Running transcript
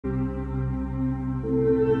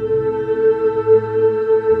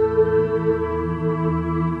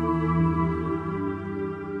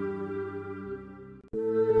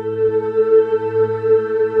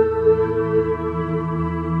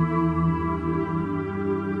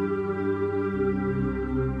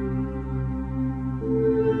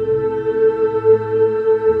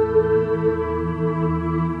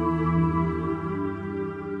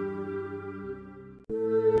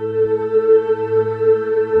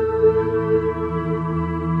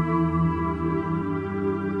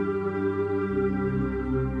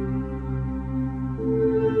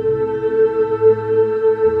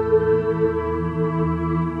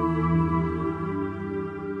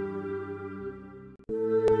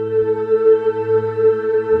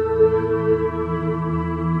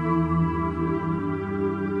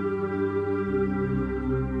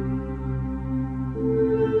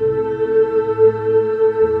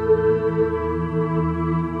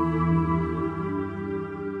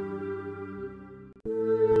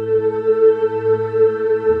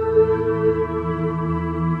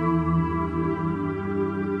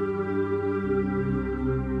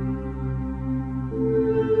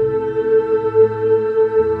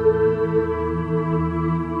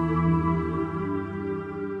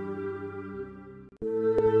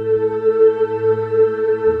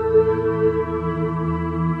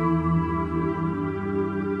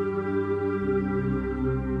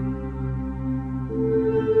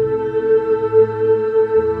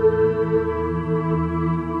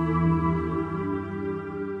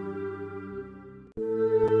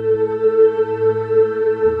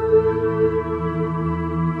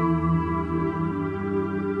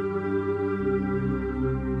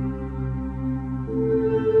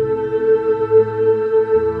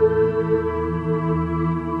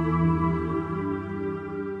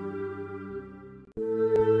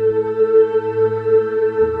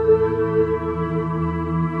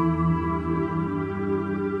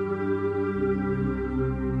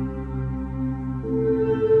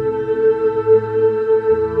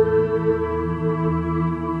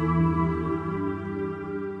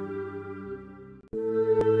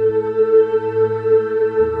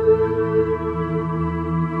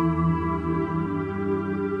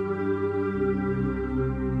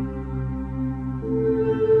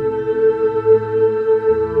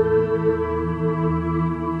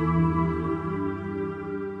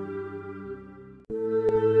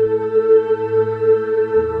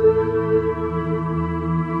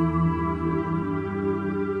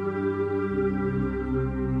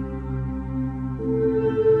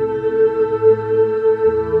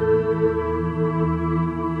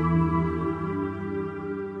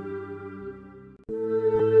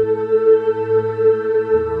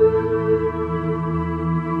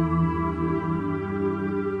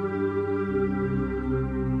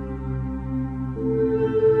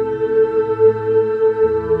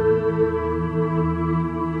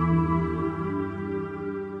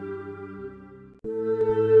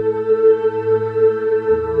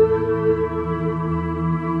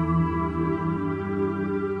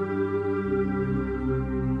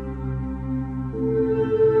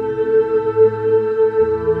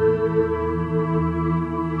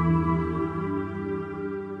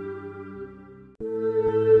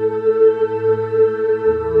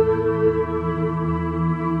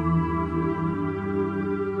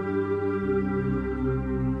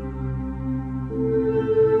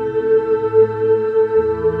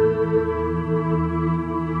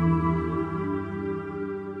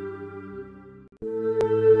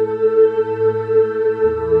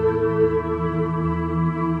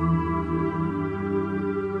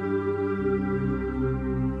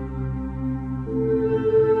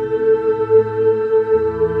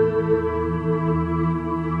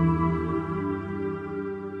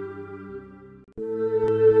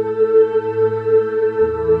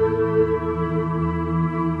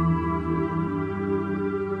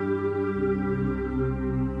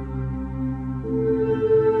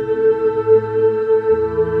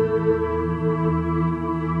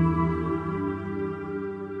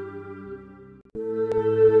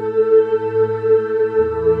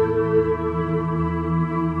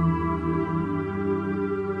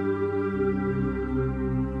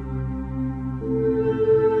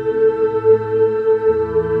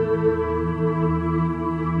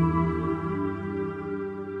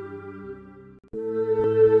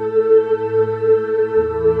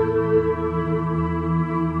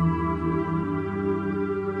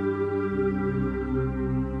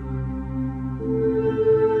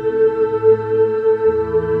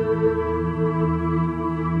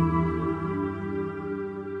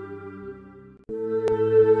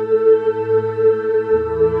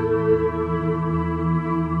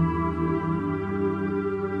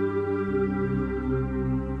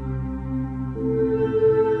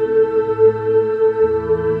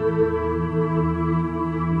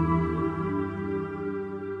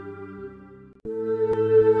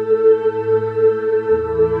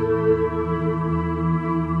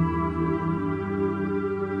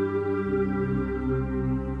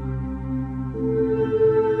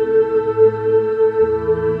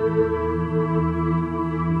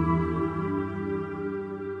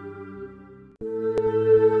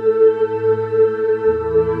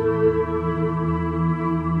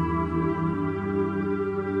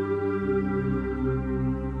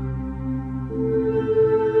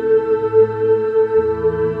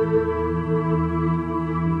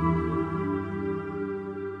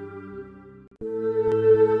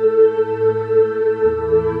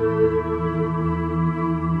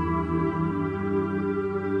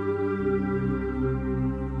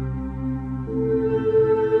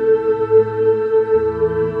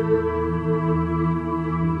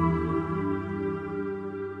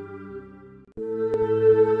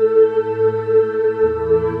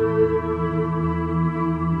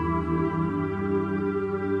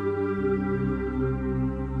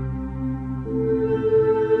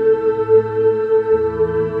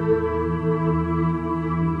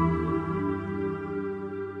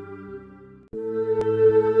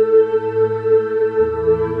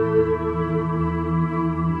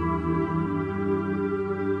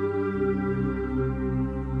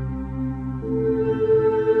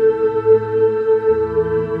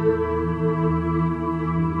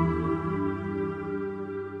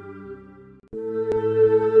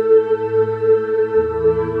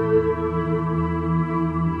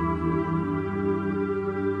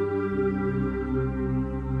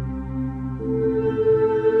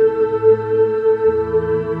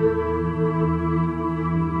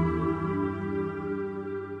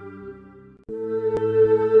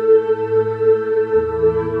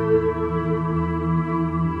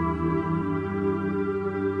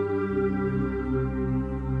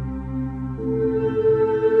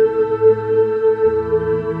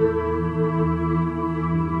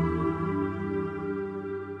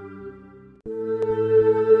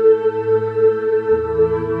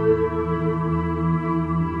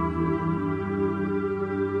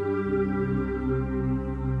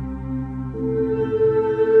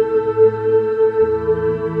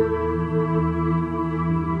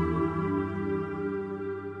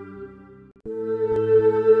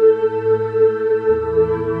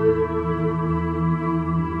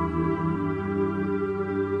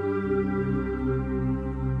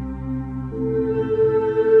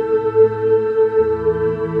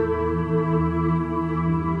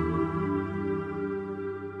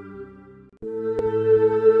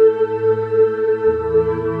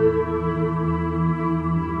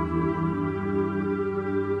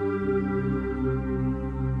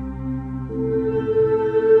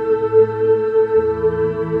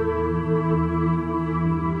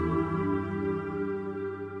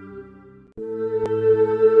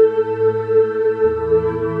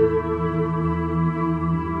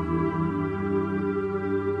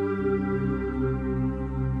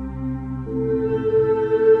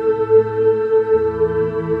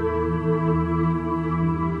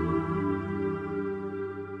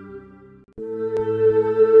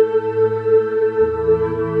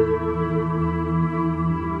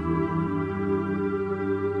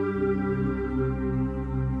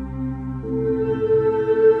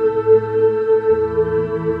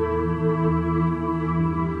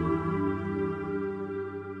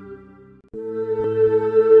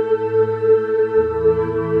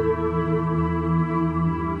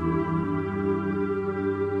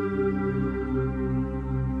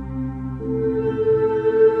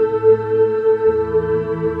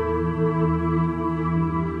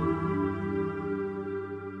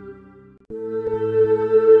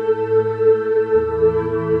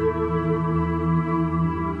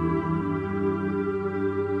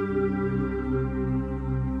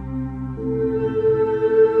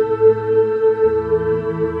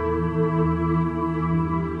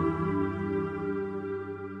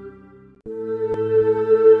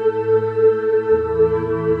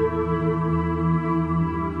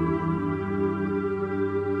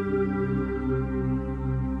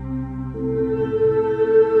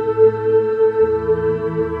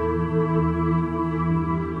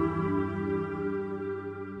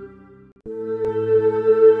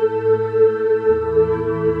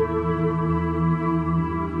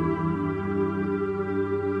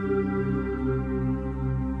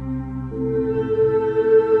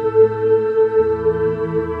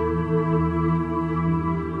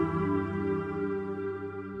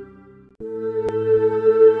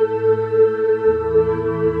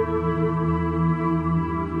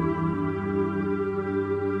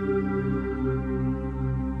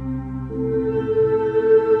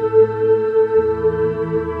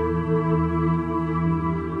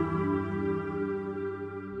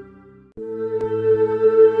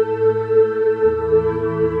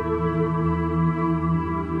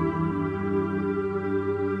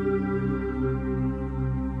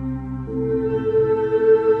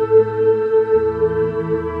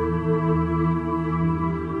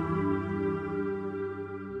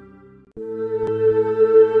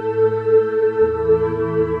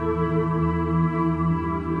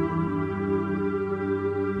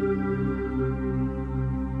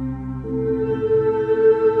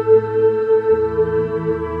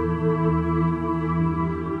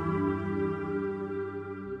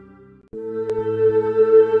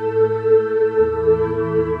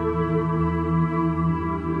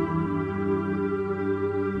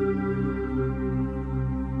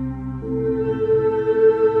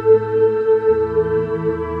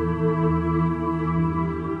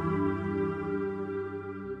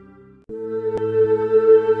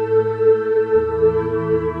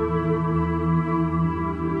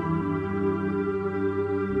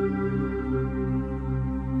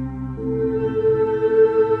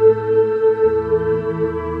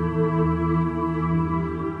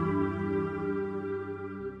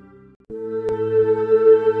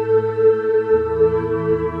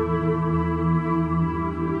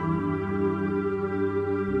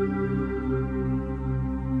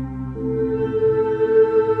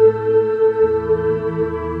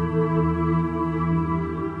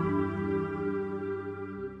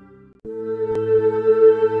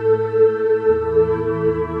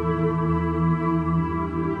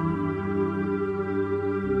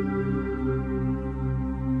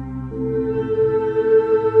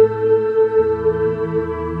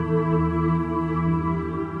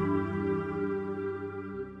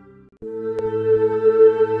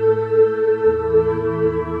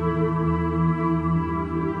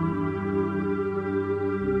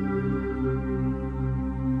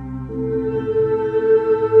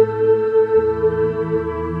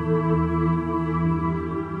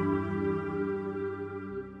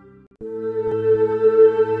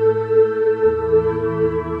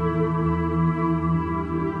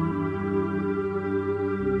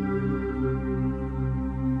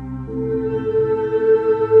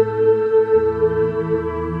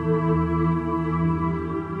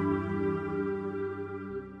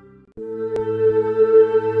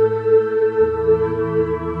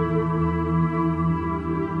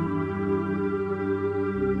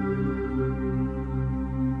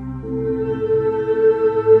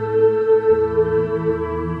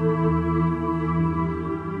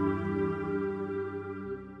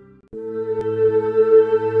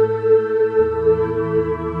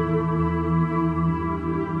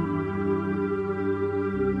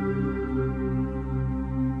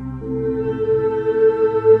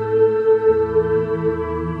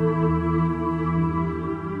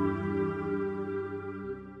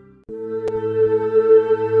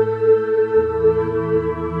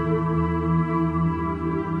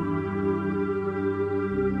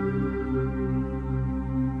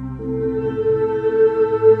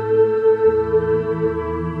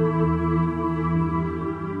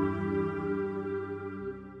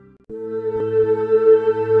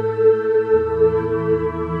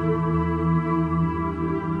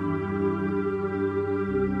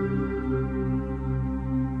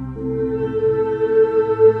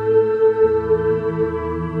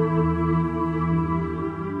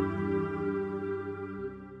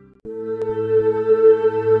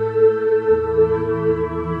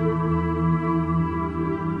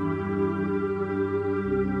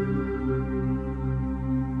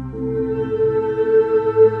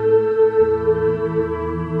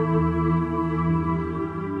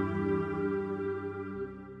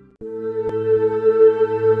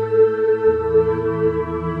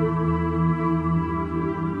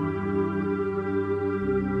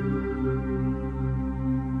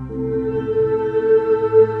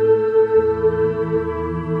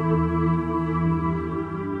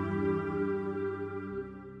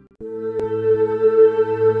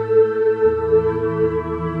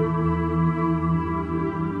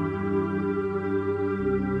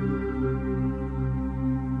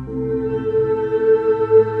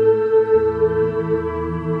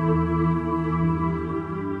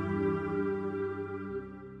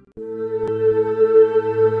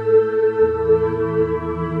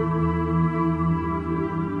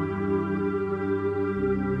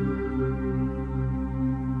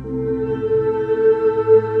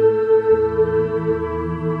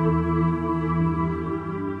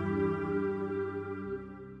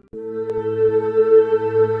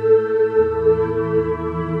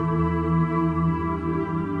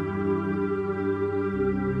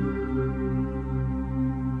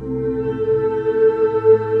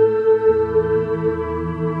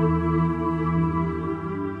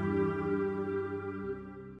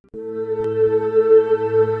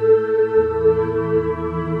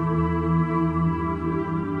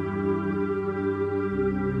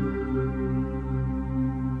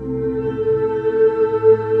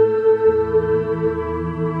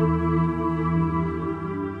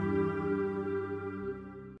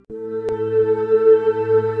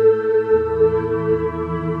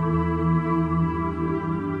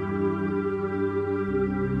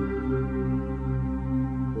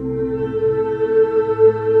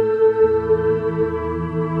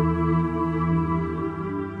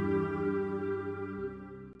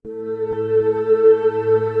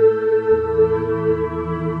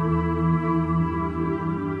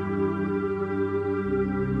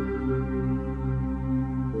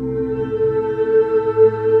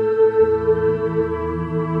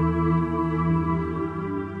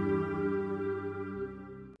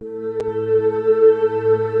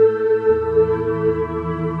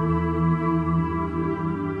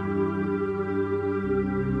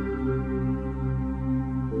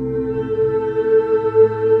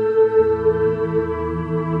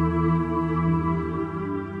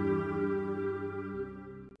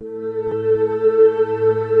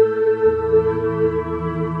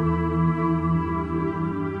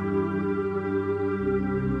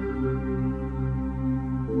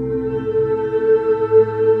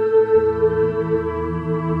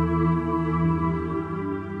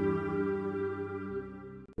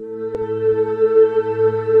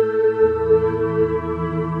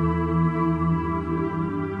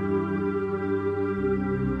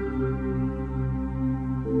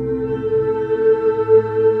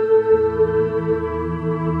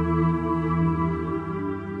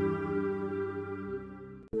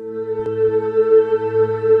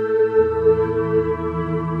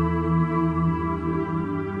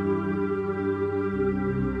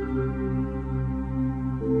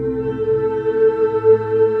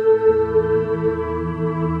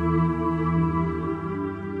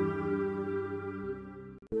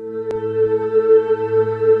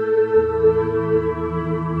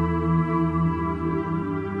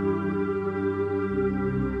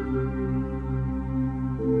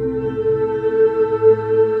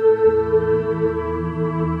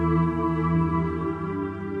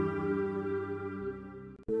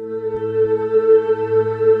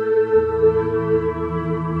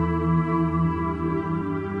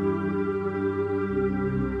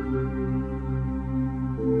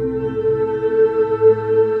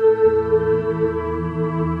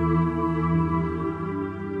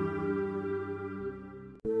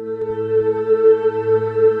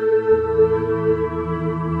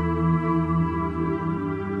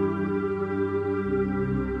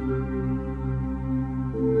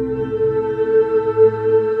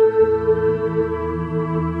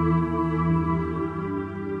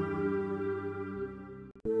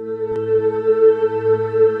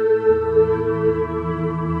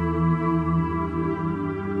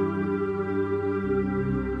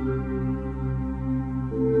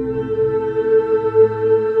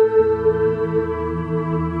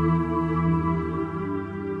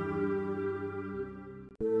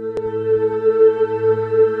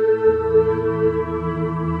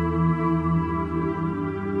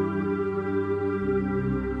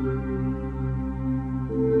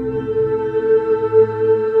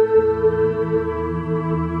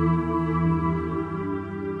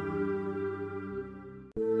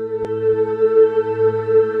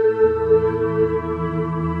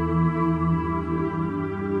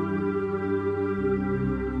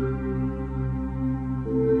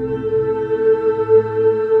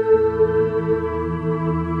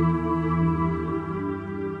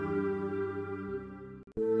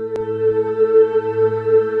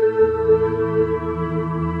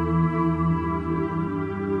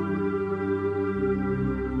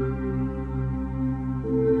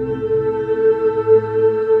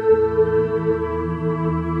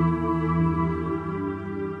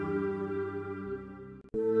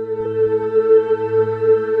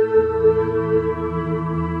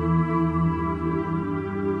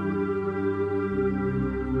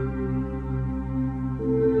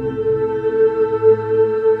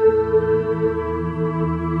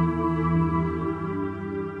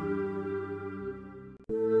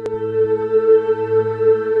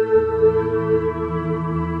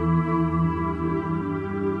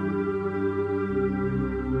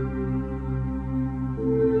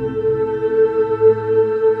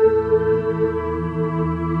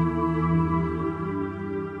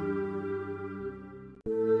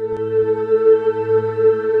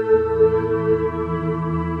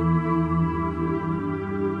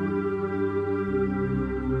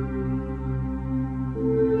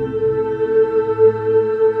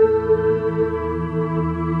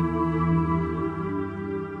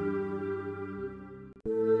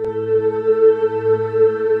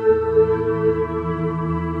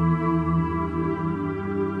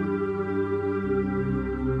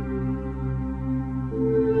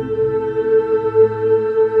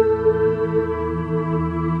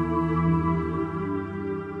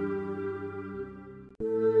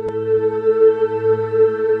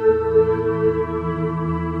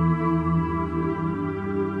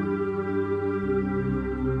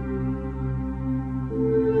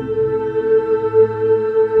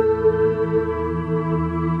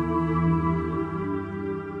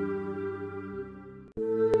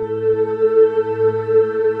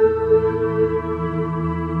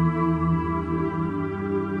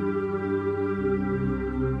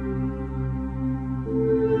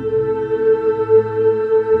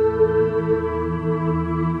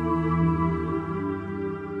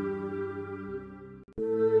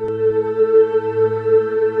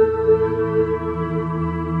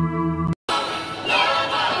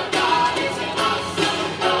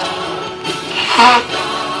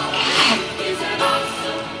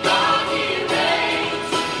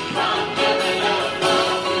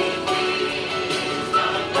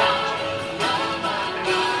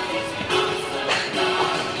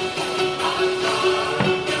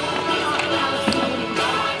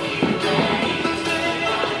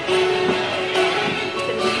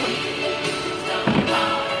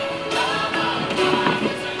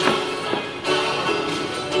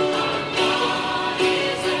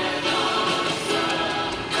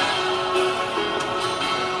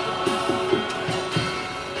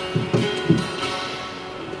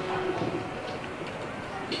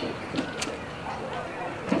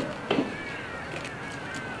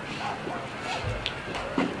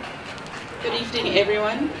Good evening,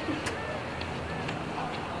 everyone.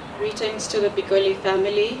 Greetings to the Pikoli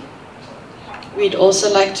family. We'd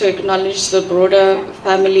also like to acknowledge the broader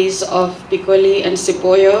families of Pikoli and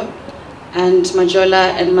Sipoyo, and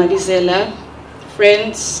Majola and Madizela,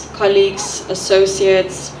 friends, colleagues,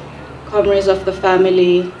 associates, comrades of the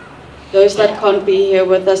family, those that can't be here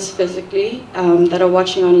with us physically, that are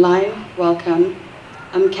watching online, welcome.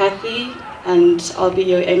 I'm Kathy, and I'll be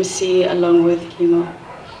your MC along with Kimo.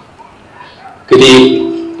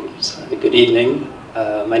 Good evening.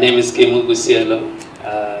 My name is Kimo Busielo.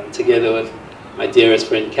 Together with my dearest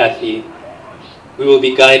friend Kathy, we will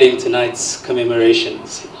be guiding tonight's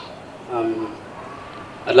commemorations.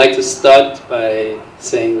 I'd like to start by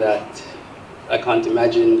saying that I can't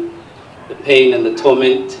imagine the pain and the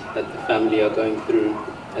torment that the family are going through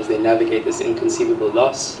as they navigate this inconceivable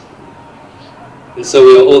loss. And so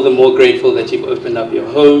we are all the more grateful that you've opened up your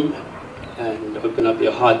home and opened up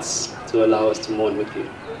your hearts to allow us to mourn with you.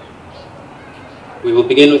 We will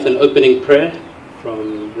begin with an opening prayer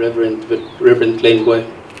from Reverend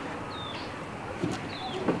Lengwe.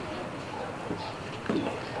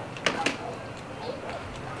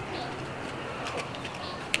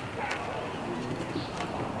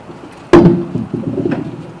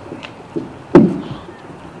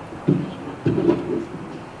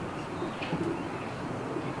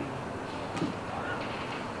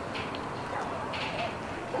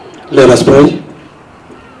 Let us pray.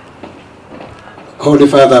 Holy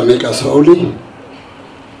Father, make us holy.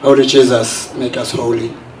 Holy Jesus, make us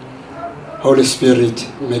holy. Holy Spirit,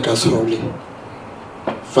 make us holy.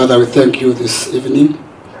 Father, we thank you this evening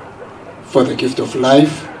for the gift of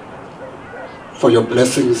life, for your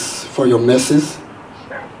blessings, for your mercies,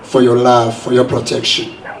 for your love, for your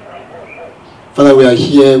protection. Father, we are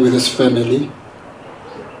here with this family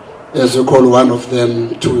as you call one of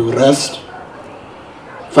them to rest.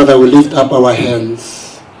 Father, we lift up our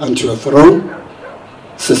hands unto your throne.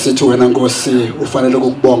 Sisithi wena Nkosi ufanele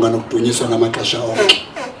ukubonga nokudunyiswa ngamaxesha onke.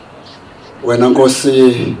 Wena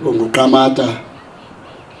Nkosi unguqamata,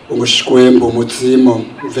 unguShikwembu, umutsimo,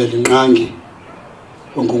 mvelinqangi,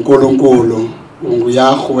 unguNkulunkulu,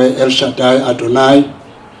 unguYahweh, El Shaddai, Adonai.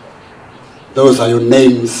 Those are your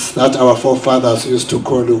names that our forefathers used to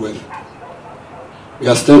call you with. We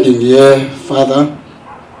are standing here, Father.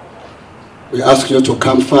 We ask you to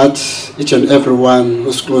comfort each and everyone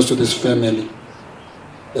who's close to this family,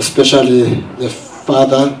 especially the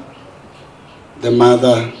father, the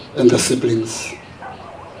mother, and the siblings.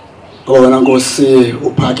 Wena Nkosi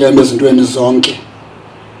uphakeme ezintweni zonke.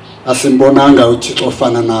 Asimbonanga uThixo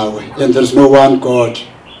ofana nawe, and there is no one God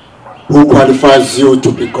who qualifies you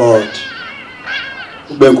to be God.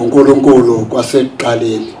 Ube nguNkulunkulu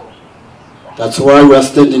kwasekuqaleni. That's why we are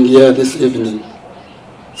standing here this evening.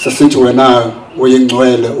 Sisithi wena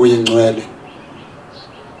uyingcwele, uyingcwele.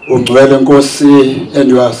 Ungcwele Nkosi, and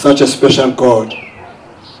you are such a special God.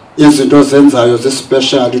 Izinto zenzayo zi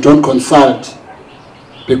special. You don't consult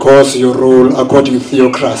because you rule according to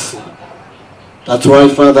theocracy. That's why,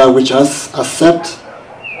 Father, we just accept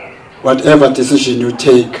whatever decision you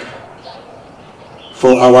take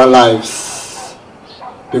for our lives,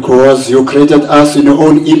 because you created us in your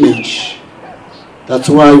own image. That's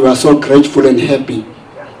why we are so grateful and happy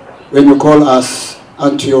when you call us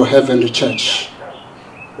unto your heavenly church.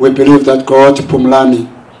 We believe that God, Phumlani,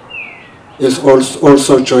 is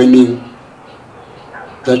also joining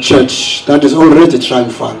the church that is already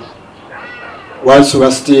triumphant, whilst we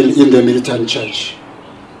are still in the militant church.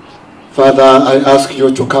 Father, I ask you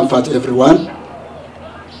to comfort everyone,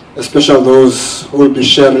 especially those who will be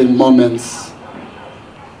sharing moments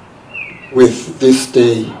with this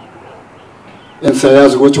day. And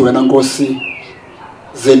siyazi ukuthi wena Nkosi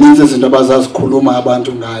zininzi izinto abazazikhuluma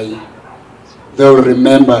abantu ngaye. They will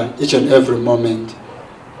remember each and every moment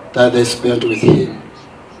that they spent with him.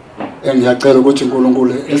 And ngiyacela ukuthi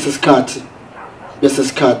uNkulunkulu esisikhathi bese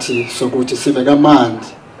isikhathi sokuthi sive kamandi,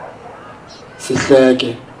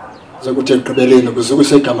 sihleke, zokuthi ekugqibeleni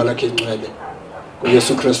kuzukuse igama lakhe ingcwele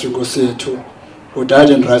kuYesu Kristu Nkosi yethu, who died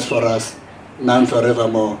and rose for us, now and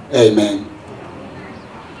forevermore. Amen.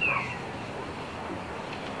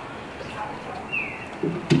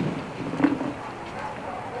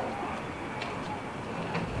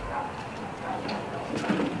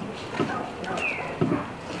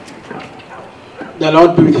 The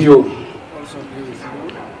Lord be with you. Also be with you.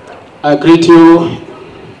 I greet you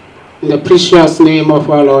in the precious name of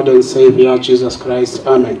our Lord and Savior, Jesus Christ.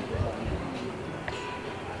 Amen.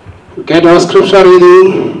 Get our scripture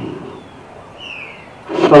reading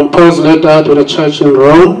from Paul's letter to the church in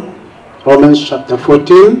Rome, Romans chapter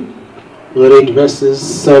 14. We read verses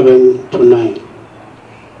 7 to 9.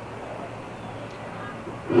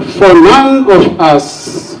 For none of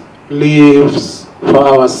us lives for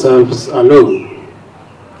ourselves alone,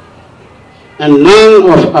 and none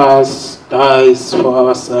of us dies for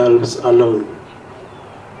ourselves alone.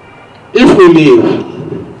 If we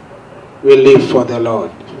live for the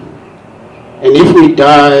Lord. And if we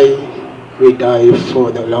die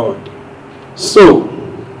for the Lord. So,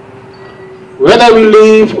 whether we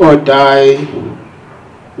live or die,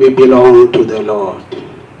 we belong to the Lord.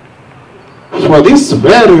 For this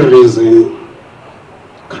very reason,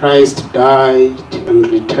 Christ died and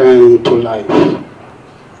returned to life,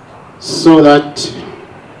 so that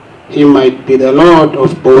he might be the Lord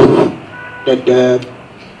of both the dead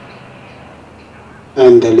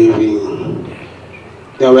and the living.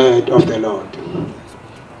 The word of the Lord.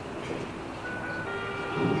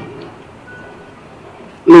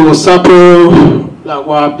 Lusapho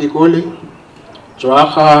lakwa Pikoli,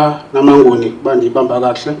 Jwaha namanguni bandibamba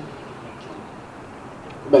kahle.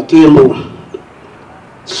 Batimbu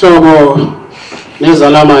hlobo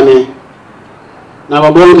nezalamane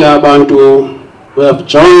nababonke abantu who have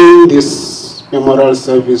joined this memorial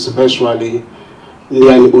service virtually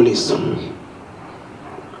ndiyanibulisa.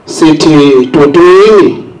 Sithi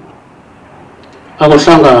totwini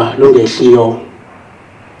akuhlanga lungehliyo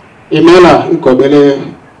imela igobele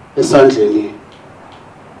esandleni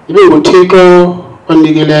ibe nguThixo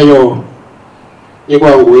onikeleyo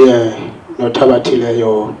ikwanguye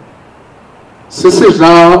nothabathileyo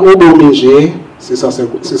sisidla ubomi nje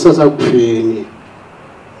sisasakufeni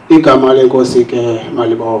igama lenkosi ke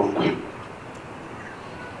malibongwe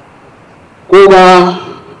kuba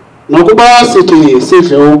nokuba sithi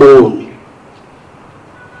sidle ubomi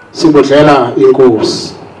sibudlela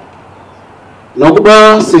inkosi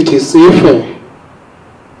nokuba sithi sife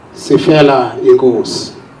sifela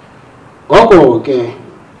inkosi ngoko ke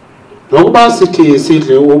nokuba sithi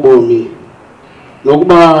sidle ubomi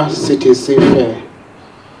nokuba sithi sife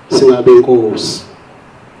singabe inkosi.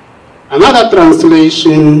 Another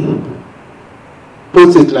translation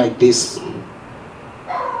puts it like this.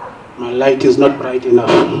 My light is not bright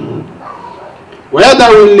enough. Whether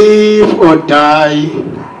we live or die,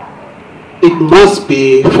 it must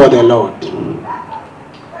be for the Lord.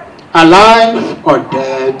 Alive or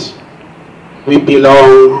dead, we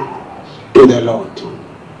belong to the Lord.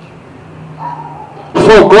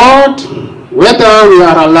 For God, whether we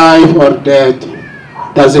are alive or dead,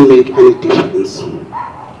 doesn't make any difference.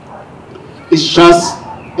 It's just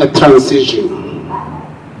a transition.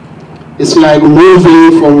 It's like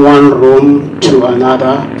moving from one room to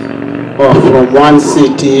another, or from one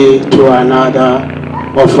city to another,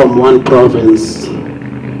 or from one province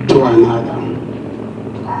to another.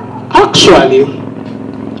 Actually,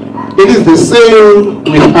 it is the same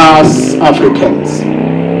with us Africans,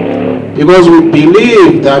 because we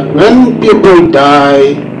believe that when people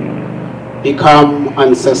die, become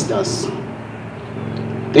ancestors,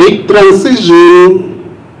 they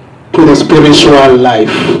transition to the spiritual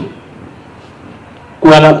life.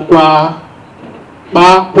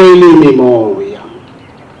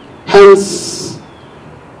 Hence,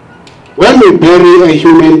 when we bury a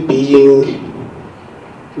human being,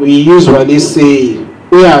 we usually say,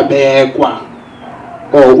 we are begwa,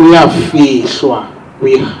 or we are fishwa,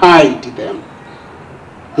 we hide them.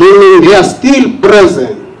 Meaning they are still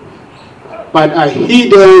present, but are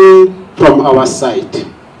hidden from our sight.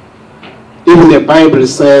 Even the Bible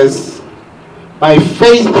says, by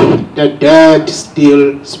faith the dead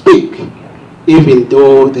still speak, even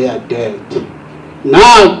though they are dead.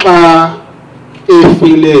 Naxa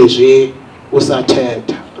efile nje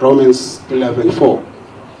usathetha, Romans 11:4.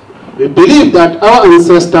 We believe that our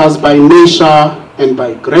ancestors by nature and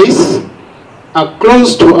by grace are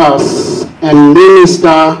close to us and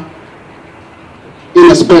minister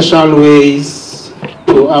in special ways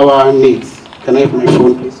to our needs. Can I have my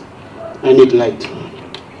phone, please? I need light.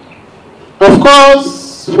 Of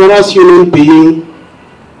course, for us human beings,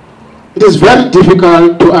 It is very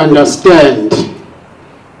difficult to understand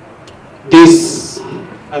this.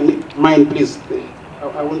 Mind, please.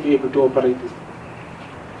 I won't be able to operate this.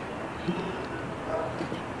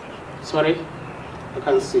 Sorry, I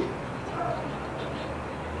can't see.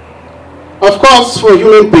 Of course, for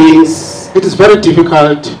human beings, it is very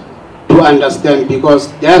difficult to understand because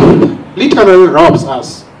death literally robs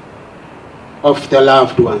us of the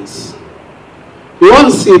loved ones. We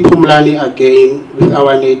won't see Phumlani again with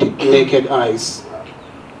our naked eyes.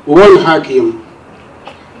 We won't hug him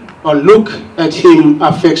or look at him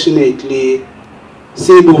affectionately.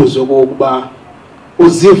 Sibuze ukuba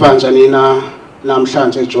uziva njani na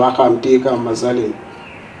namhlanje Jwaka Mtika Mazalin.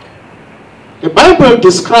 The Bible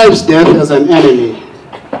describes death as an enemy.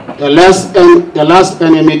 The last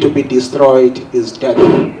enemy to be destroyed is death.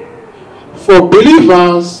 For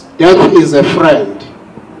believers, death is a friend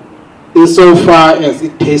insofar as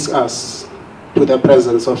it takes us to the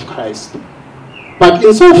presence of Christ. But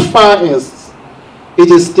insofar as it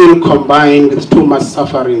is still combined with too much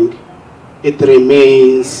suffering, it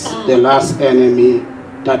remains the last enemy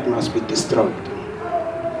that must be destroyed.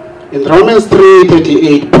 In Romans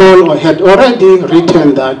 3:38, Paul had already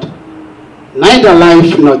written that neither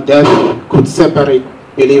life nor death could separate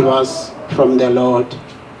believers from the Lord.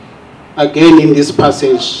 Again, in this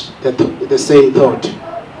passage, the same thought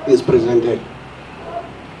is presented.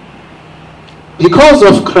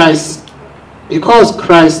 Because Christ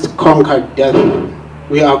conquered death,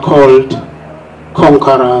 we are called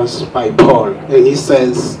conquerors by Paul. And he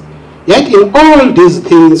says, yet in all these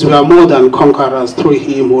things we are more than conquerors through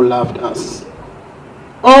him who loved us.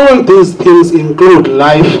 All these things include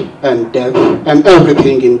life and death and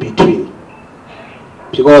everything in between.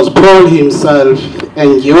 Because Paul himself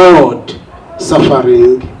endured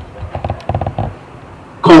suffering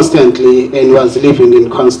constantly and was living in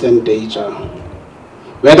constant danger.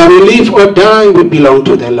 Whether we live or die, we belong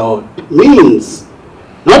to the Lord. Means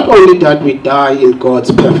not only that we die in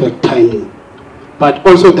God's perfect timing, but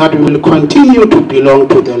also that we will continue to belong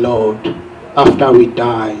to the Lord after we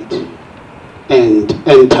died and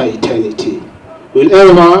enter eternity. We'll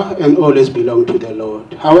ever and always belong to the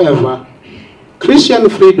Lord. However, Christian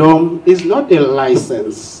freedom is not a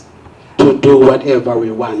license to do whatever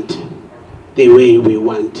we want, the way we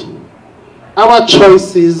want. Our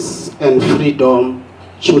choices and freedom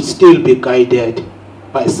should still be guided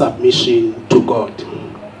by submission to God.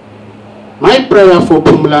 My prayer for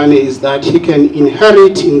Phumlani is that he can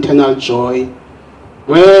inherit internal joy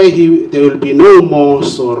where there will be no more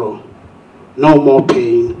sorrow, no more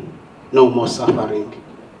pain, no more suffering,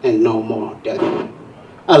 and no more death.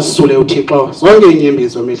 As Sule uThixo zonke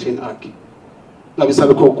inyembezi emehlweni akhe. Ngabe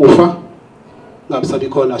sabekho kufa, ngabe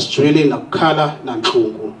sabekhona sijwele nakukhala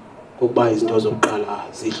nanhlungu ngokuba izinto zokuqala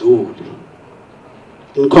zidlule.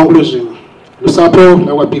 In conclusion, lusapho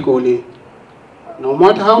lakwa Pikoli, no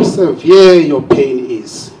matter how severe your pain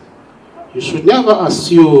is, you should never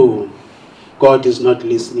assume God is not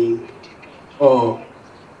listening or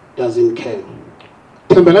doesn't care.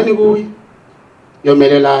 Thembelani kuye,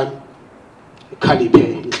 yomelelani,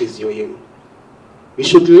 ikhaliphe inhliziyo yenu. We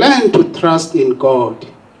should learn to trust in God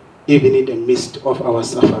even in the midst of our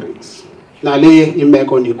sufferings. Nale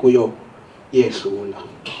imeko nikuyo yedlula.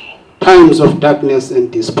 Times of darkness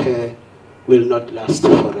and despair will not last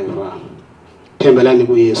forever. Thembelani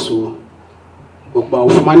kuYesu ukuba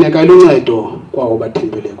ufumaneka iluncedo kwawo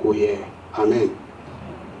bathembele kuye. Amen.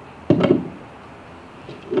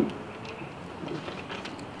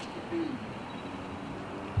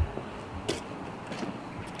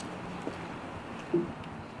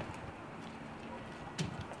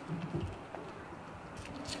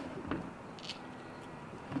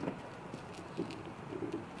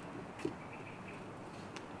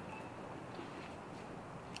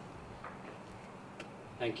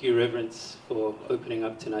 Thank you, Reverends, for opening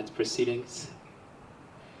up tonight's proceedings.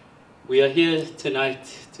 We are here tonight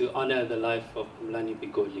to honor the life of Phumlani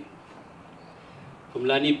Pikoli.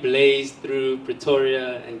 Phumlani blazed through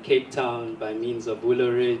Pretoria and Cape Town by means of Willow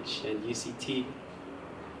Ridge and UCT.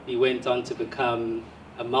 He went on to become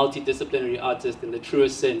a multidisciplinary artist in the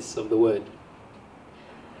truest sense of the word.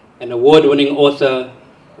 An award-winning author,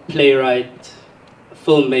 a playwright, a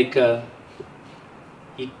filmmaker.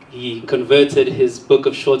 He converted his book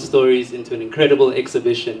of short stories into an incredible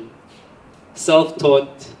exhibition.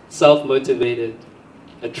 Self-taught, self-motivated,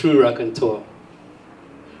 a true raconteur.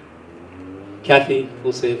 Kathy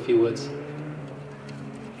will say a few words.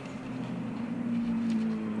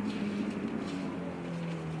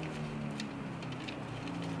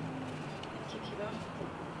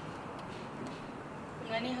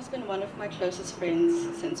 Phumlani has been one of my closest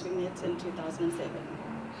friends since we met in 2007.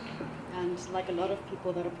 And like a lot of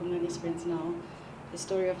people that are Phumlani's friends now, the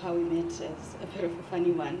story of how we met is a bit of a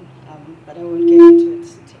funny one, but I won't get into it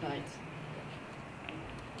tonight.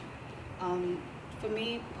 For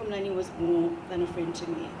me, Phumlani was more than a friend to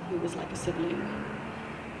me. He was like a sibling,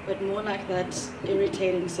 but more like that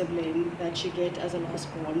irritating sibling that you get as a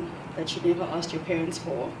last-born, that you never asked your parents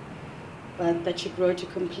for, but that you grow to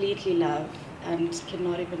completely love and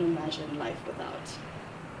cannot even imagine life without.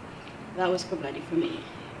 That was Phumlani for me,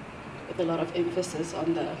 with a lot of emphasis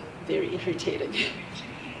on the very irritating.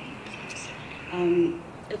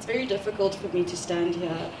 It's very difficult for me to stand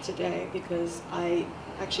here today because I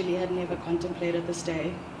actually had never contemplated this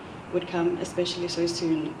day would come, especially so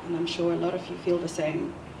soon, and I'm sure a lot of you feel the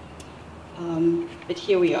same. But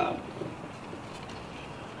here we are.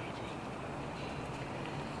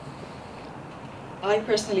 I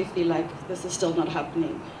personally feel like this is still not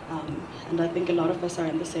happening, and I think a lot of us are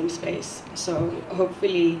in the same space. So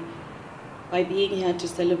hopefully, by being here to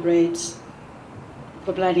celebrate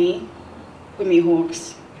Phumlani, Phumi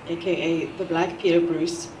Hawks, aka the Black Peter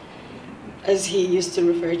Bruce, as he used to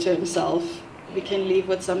refer to himself, we can leave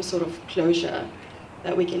with some sort of closure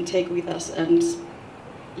that we can take with us and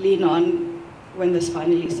lean on when this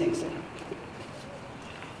finally sinks in.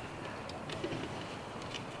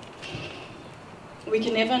 We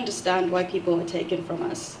can never understand why people are taken from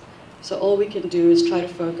us. So all we can do is try to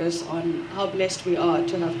focus on how blessed we are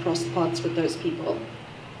to have crossed paths with those people.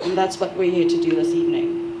 And that's what we're here to do this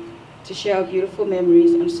evening, to share our beautiful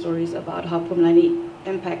memories and stories about how Phumlani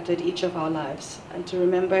impacted each of our lives, and to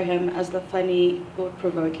remember him as the funny,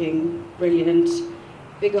 thought-provoking, brilliant,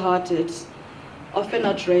 big-hearted, often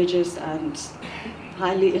outrageous and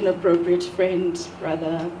highly inappropriate friend,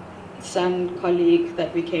 brother, son, colleague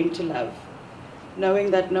that we came to love. Knowing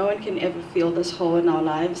that no one can ever feel this hole in our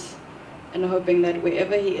lives, and hoping that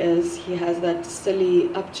wherever he is, he has that silly,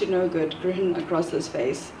 up-to-no-good grin across his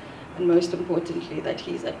face, and most importantly, that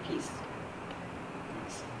he's at peace.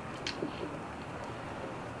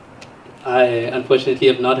 I unfortunately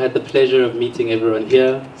have not had the pleasure of meeting everyone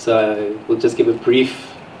here, so I will just give a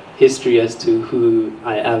brief history as to who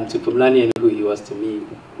I am to Phumlani and who he was to me.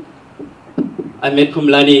 I met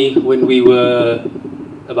Phumlani when we were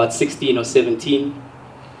about 16 or 17.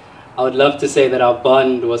 I would love to say that our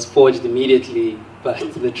bond was forged immediately, but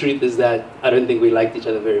the truth is that I don't think we liked each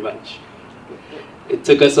other very much. It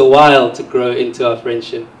took us a while to grow into our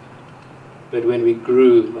friendship, but when we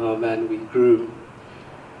grew, oh man, we grew.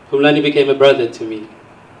 Phumlani became a brother to me.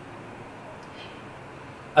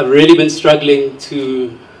 I've really been struggling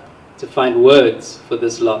to find words for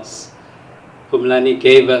this loss. Phumlani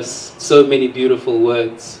gave us so many beautiful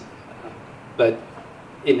words, but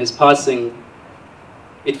in his passing,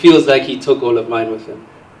 it feels like he took all of mine with him.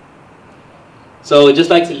 So I would just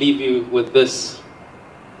like to leave you with this.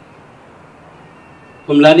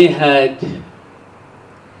 Phumlani had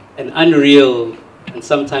an unreal and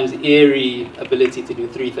sometimes eerie ability to do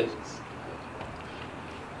three things: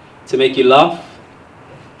 to make you laugh,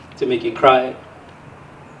 to make you cry,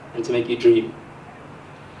 and to make you dream.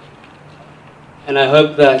 And I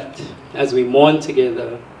hope that as we mourn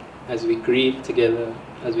together, as we grieve together,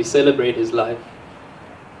 as we celebrate his life,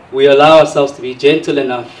 we allow ourselves to be gentle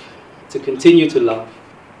enough to continue to laugh,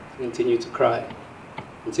 to continue to cry,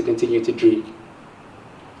 and to continue to dream.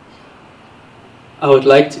 I would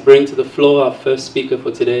like to bring to the floor our first speaker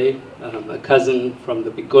for today, a cousin from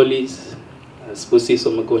the Pikolis,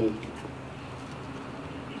 Spusiso Makoni.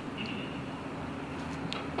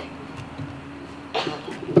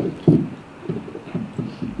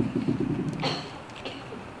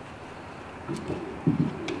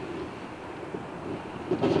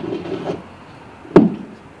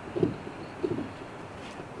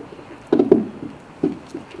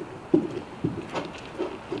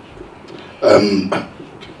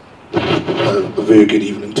 A very good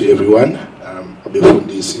evening to everyone.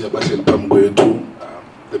 Abefundisi abahleli phambi kwethu,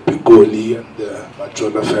 the Pikoli and the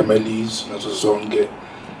Majola families, nazo zonke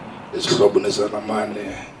izihlobo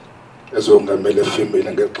nezanamane ezongamele family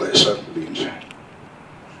ngexesha linje.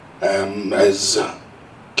 As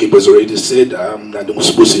Kip has already said,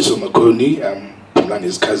 Nandingusibusiso Makoni, I'm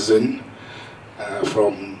Phumlani's cousin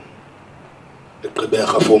from the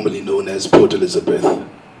Gqeberha, formerly known as Port Elizabeth.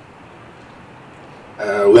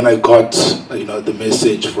 When I got, the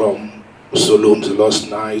message from Solom's last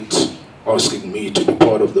night asking me to be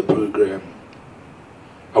part of the program,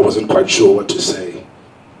 I wasn't quite sure what to say,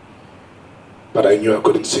 but I knew I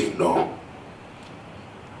couldn't say no.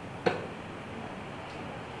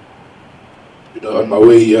 On my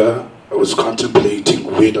way here, I was contemplating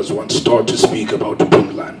where does one start to speak about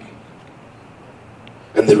Phumlani.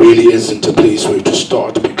 And there really isn't a place where to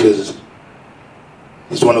start, because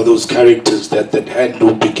He's one of those characters that had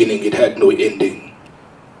no beginning, it had no ending.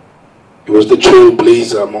 He was the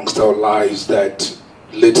trailblazer amongst our lives that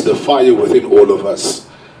lit the fire within all of us,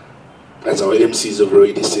 as our MCs have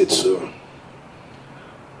already said so.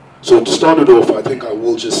 So to start it off, I think I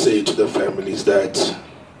will just say to the families that,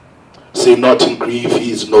 say not in grief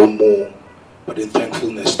he is no more, but in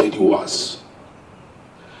thankfulness that he was.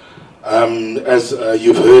 As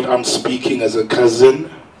you've heard, I'm speaking as a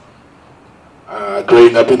cousin,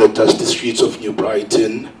 growing up in the dusty streets of New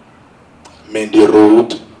Brighton, Mendy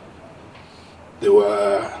Road. There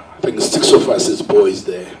were, I think, 6 of us as boys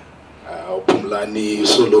there. Phumlani,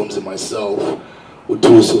 Soloms and myself,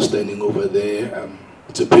 Utuso standing over there.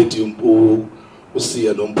 It's a pity Usi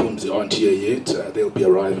and Umpumzi aren't here yet. They'll be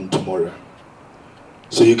arriving tomorrow.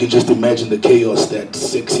 So you can just imagine the chaos that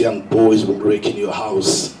 6 young boys will wreak in your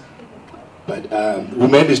house. But we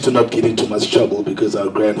managed to not get into much trouble because our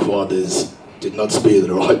grandfathers did not spare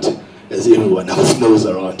the rod, as everyone else knows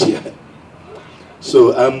around here.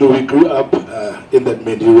 So we grew up in that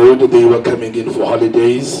Mendy Road. They were coming in for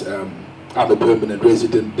holidays. I'm a permanent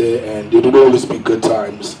resident there, and it would always be good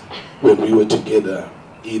times when we were together,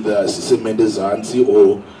 either Sisemende Zanzi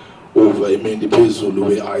or over Mendy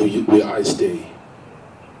Pezulu, where I stay.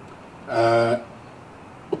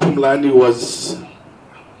 Phumlani was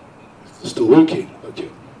still working. Okay.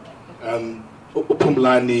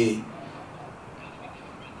 Phumlani,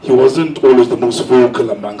 he wasn't always the most vocal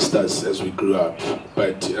amongst us as we grew up,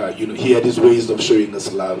 but you know, he had his ways of showing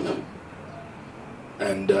us love,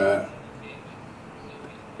 and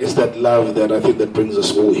it's that love that I think that brings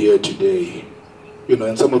us all here today. You know,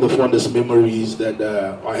 and some of the fondest memories that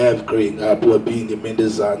I have growing up were being in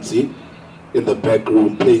Mendezansi, in the back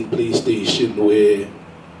room playing PlayStation, where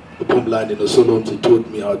the Phumlani and the Solomons taught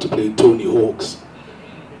me how to play Tony Hawks,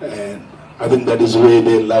 and I think that is where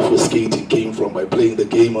their love for skating came from, by playing the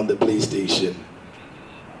game on the PlayStation.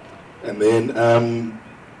 And then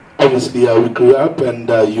obviously we grew up, and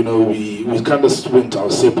you know, we kind of went our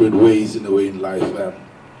separate ways in a way in life.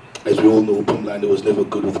 As we all know, Phumlani was never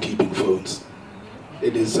good with keeping phones.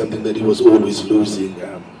 It is something that he was always losing.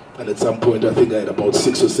 And at some point, I think I had about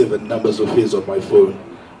 6 or 7 numbers of his on my phone.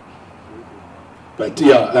 But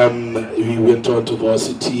yeah, we went on to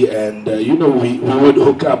varsity, and you know, we would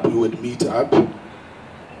hook up, we would meet up,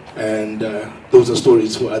 and those are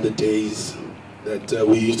stories for other days that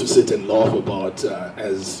we used to sit and laugh about,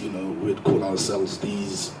 as you know, we'd call ourselves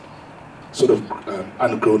these sort of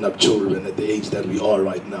ungrown-up children at the age that we are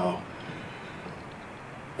right now.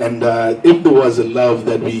 And if there was a love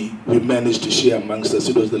that we managed to share amongst us,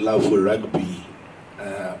 it was the love for rugby,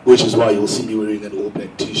 which is why you'll see me wearing an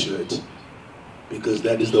all-black t-shirt, because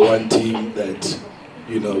that is the one team that,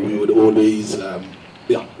 you know, we would always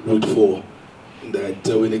root for. That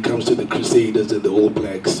when it comes to the Crusaders and the All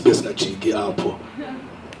Blacks, Phumlani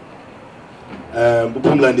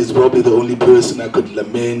is probably the only person I could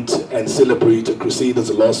lament and celebrate a Crusaders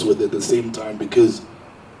loss with at the same time, because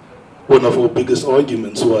one of our biggest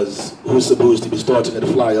arguments was who's supposed to be starting at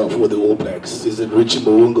fly-off for the All Blacks. Is it Richie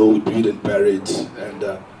Mawunga or Breeden Barrett? And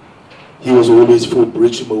he was always for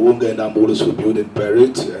Richie Mawunga, and I'm always for Breeden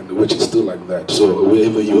Barrett, and which is still like that. So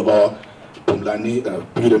wherever you are, Phumlani,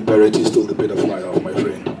 Breeden Barrett is still the better fly-off, my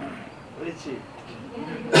friend. Richie.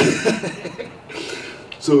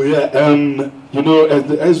 So yeah, you know,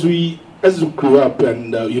 as we grew up,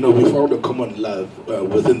 and you know, we found a common love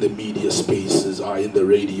within the media spaces, in the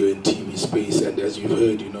radio and TV space, and as you've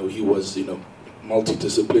heard, you know, he was, you know,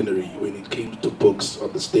 multidisciplinary when it came to books,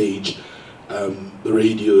 on the stage, the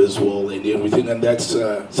radio as well, and everything, and that's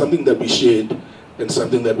something that we shared and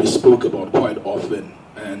something that we spoke about quite often.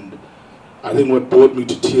 And I think what brought me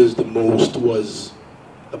to tears the most was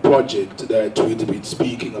a project that we'd been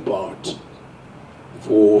speaking about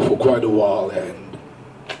for quite a while, and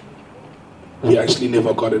we actually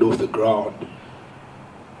never got it off the ground.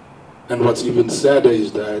 And what's even sadder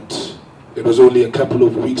is that it was only a couple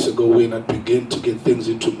of weeks ago when I began to get things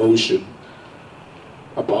into motion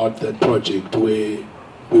about that project, where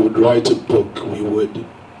we would write a book, we would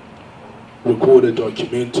record a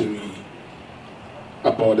documentary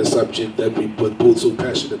about a subject that we were both so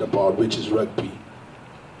passionate about, which is rugby.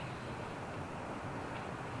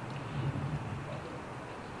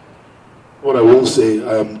 What I will say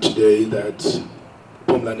today, that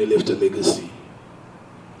Phumlani left a legacy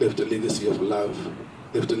of love,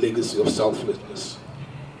 left a legacy of selflessness.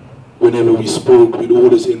 Whenever we spoke, we'd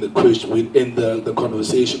always end the question, we'd end the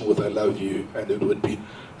conversation with "I love you," and it would be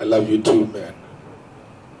 "I love you too, man."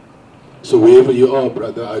 So wherever you are,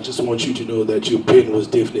 brother, I just want you to know that your pen was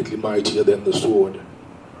definitely mightier than the sword.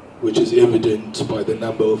 which is evident by the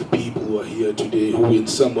number of people who are here today who in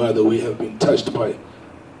some other way have been touched by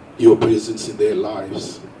your presence in their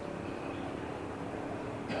lives.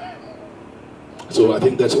 So I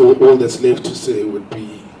think that's all that's left to say would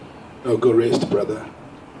be, no, go rest, brother.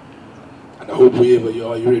 And I hope wherever you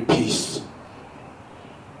are, you're at peace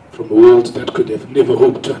from a world that could have never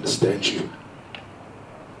hoped to understand you.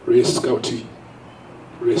 Rest, Scouty.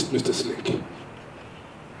 Rest, Mr. Slick. Thank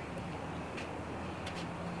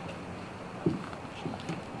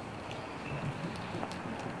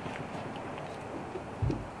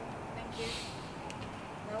you.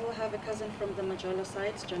 Now we'll have a cousin from the Majola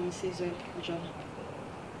side, Johnny Sizwe Majola.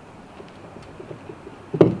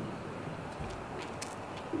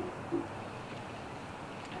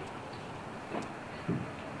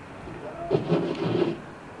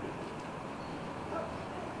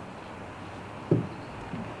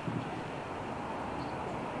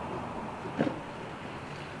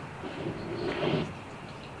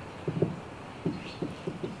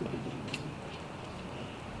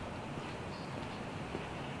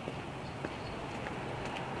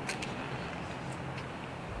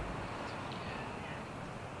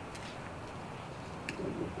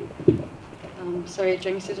 Sorry,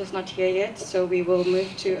 Jengsis is not here yet, so we will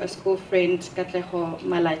move to a school friend, Katleho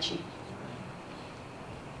Malachi.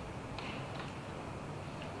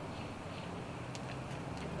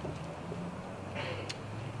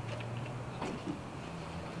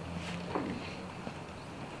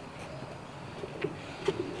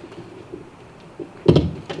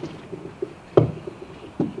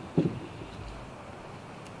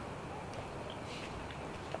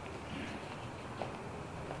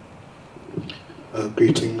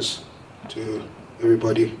 Greetings to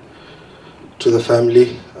everybody, to the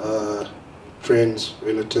family, friends,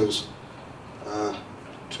 relatives,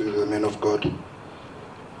 to the men of God.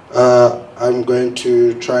 I'm going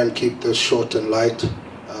to try and keep this short and light.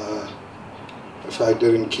 If I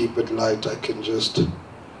didn't keep it light, I can just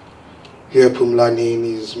hear Phumlani in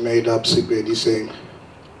his made-up Sepedi saying,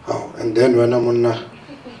 "Oh," and then when I'm on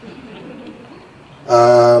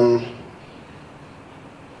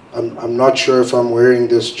I'm not sure if I'm wearing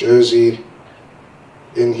this jersey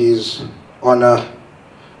in his honor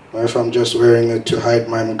or if I'm just wearing it to hide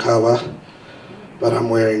my mkaba, but I'm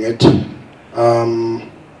wearing it.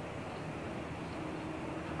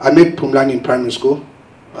 I met Phumlani in primary school,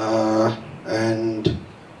 and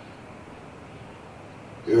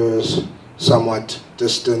it was somewhat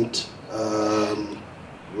distant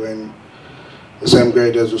when the same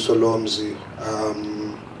grade as Usolomzi.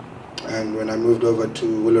 And when I moved over to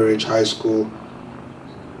Willowridge High School,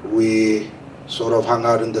 we sort of hung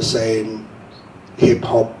out in the same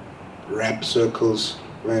hip-hop rap circles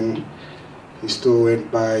when he still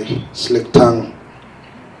went by Slick Tongue.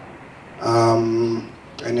 And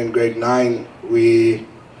in grade 9, we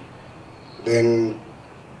then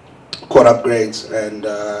caught up grades and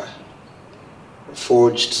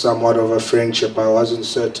forged somewhat of a friendship. I wasn't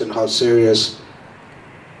certain how serious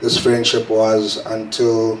this friendship was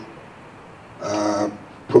until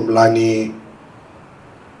Phumlani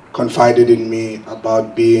confided in me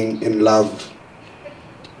about being in love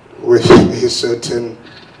with a certain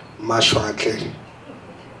Mashwake.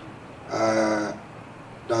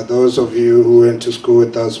 Now those of you who went to school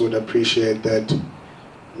with us would appreciate that,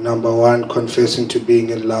 number one, confessing to being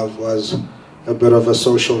in love was a bit of a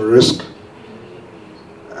social risk,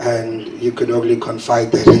 and you could only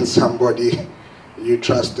confide that in somebody you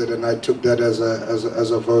trusted, and I took that as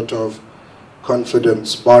a vote of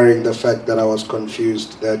confidence, barring the fact that I was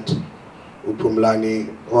confused that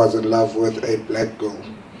Phumlani was in love with a black girl.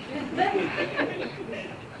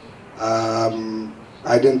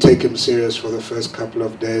 I didn't take him serious for the first couple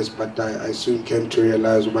of days, but I soon came to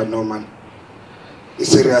realize, well, no man, he's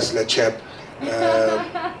serious, le chap.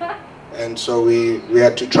 And so we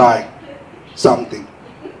had to try something.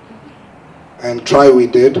 And try we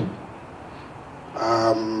did.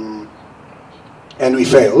 And we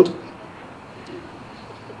failed.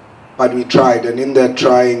 But we tried, and in that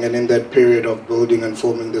trying and in that period of building and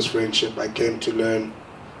forming this friendship, I came to learn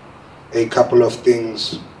a couple of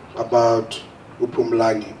things about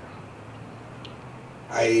Phumlani.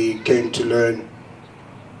 I came to learn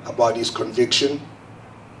about his conviction,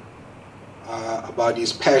 about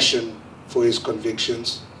his passion for his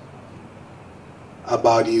convictions,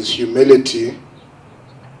 about his humility,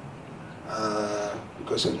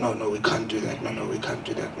 because no, we can't do that, no, we can't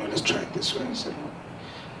do that, no, let's try it this way. So,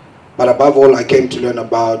 but above all, I came to learn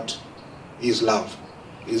about his love,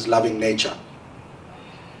 his loving nature.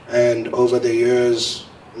 And over the years,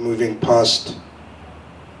 moving past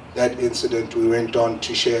that incident, we went on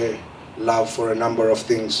to share love for a number of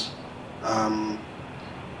things.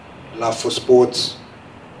 Love for sports,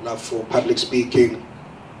 love for public speaking,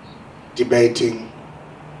 debating,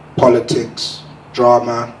 politics,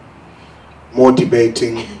 drama, more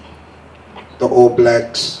debating, the All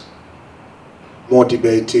Blacks, more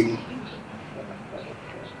debating,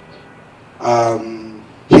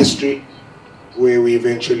 history, where we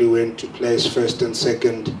eventually went to place first and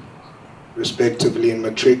second, respectively, in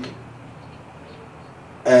matric,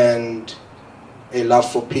 and a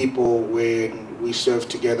love for people when we served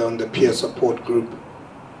together on the peer support group,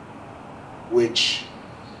 which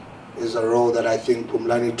is a role that I think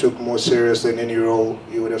Phumlani took more serious than any role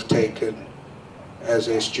he would have taken as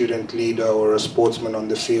a student leader or a sportsman on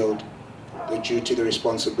the field. The duty, the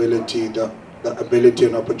responsibility, the ability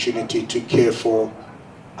and opportunity to care for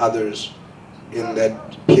others in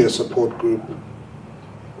that peer support group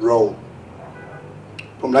role.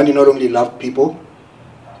 Phumlani not only loved people,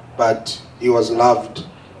 but he was loved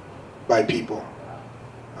by people.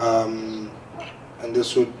 And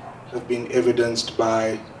this would have been evidenced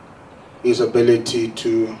by his ability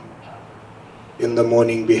to, in the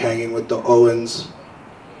morning, be hanging with the Owens,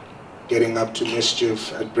 getting up to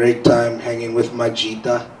mischief at break time, hanging with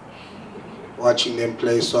Majita, watching them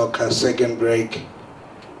play soccer, second break,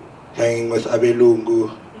 hanging with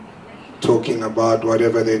Abelungu, talking about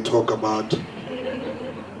whatever they talk about.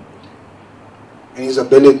 And his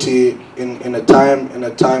ability in a time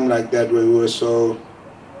like that where we were so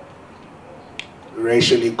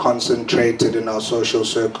racially concentrated in our social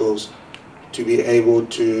circles, to be able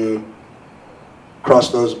to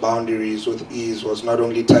cross those boundaries with ease was not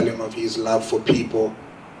only telling of his love for people,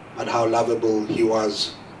 but how lovable he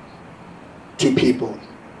was to people.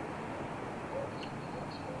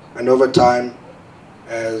 And over time,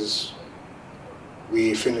 as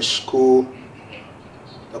we finished school,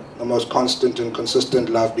 the most constant and consistent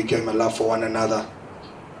love became a love for one another,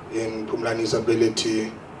 in Phumlani's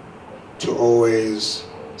ability to always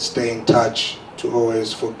stay in touch, to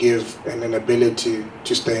always forgive, and an ability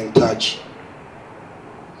to stay in touch.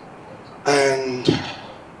 And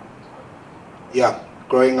yeah,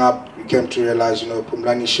 growing up, we came to realize,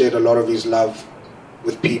 Phumlani shared a lot of his love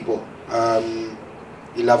with people.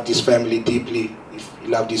 He loved his family deeply. He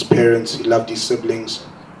loved his parents, he loved his siblings.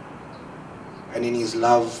 And in his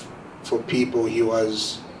love for people, he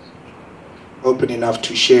was open enough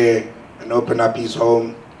to share and open up his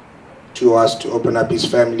home to us, to open up his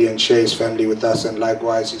family and share his family with us, and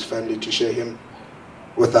likewise his family to share him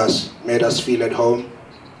with us. Made us feel at home.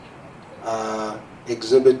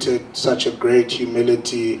 Exhibited such a great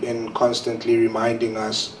humility in constantly reminding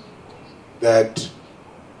us that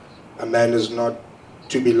a man is not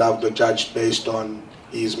to be loved or judged based on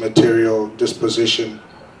his material disposition,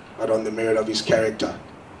 but on the merit of his character.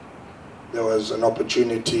 There was an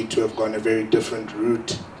opportunity to have gone a very different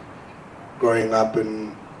route growing up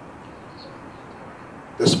in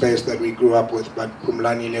the space that we grew up with, but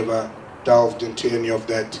Phumlani never delved into any of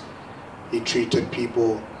that. He treated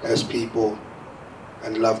people as people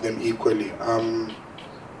and loved them equally.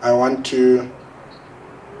 I want to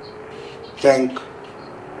thank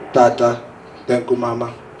Tata, thank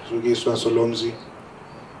Mama, Zugiswa Solomzi,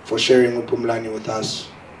 for sharing Phumlani with us.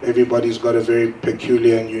 Everybody's got a very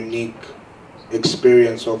peculiar and unique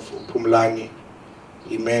experience of Phumlani.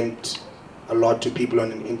 He meant a lot to people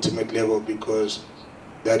on an intimate level, because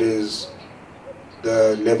that is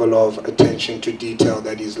the level of attention to detail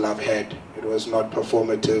that his love had. It was not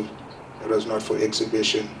performative, it was not for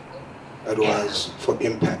exhibition, it was for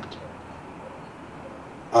impact.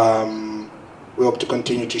 We hope to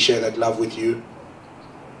continue to share that love with you.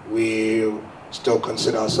 We still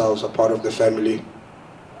consider ourselves a part of the family.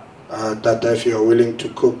 Tata, if you are willing to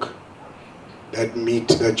cook that meat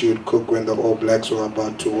that you would cook when the All Blacks were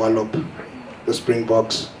about to wallop the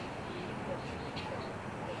Springboks,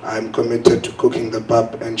 I'm committed to cooking the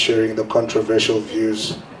pap and sharing the controversial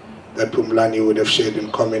views that Phumlani would have shared in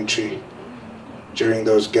commentary during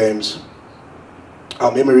those games.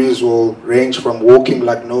 Our memories will range from walking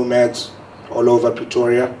like nomads all over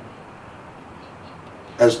Pretoria,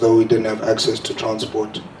 as though we didn't have access to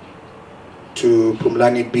transport, to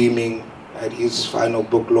Phumlani beaming at his final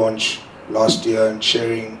book launch last year and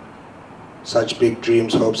sharing such big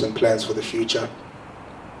dreams, hopes and plans for the future.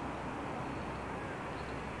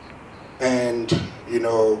 And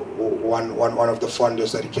one of the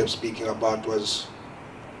fondest that he kept speaking about was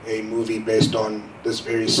a movie based on this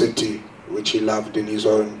very city, which he loved in his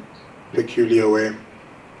own peculiar way.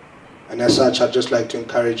 And as such, I'd just like to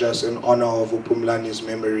encourage us in honor of Phumlani's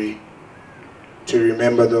memory to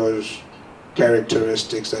remember those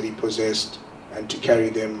characteristics that he possessed and to carry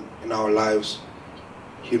them in our lives.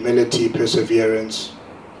 humility, perseverance,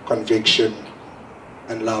 conviction,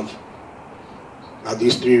 and love. Now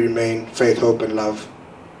these three remain: faith, hope, and love.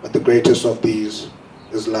 But the greatest of these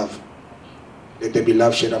is love. Let there be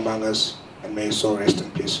love shed among us, and may his soul rest in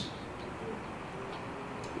peace.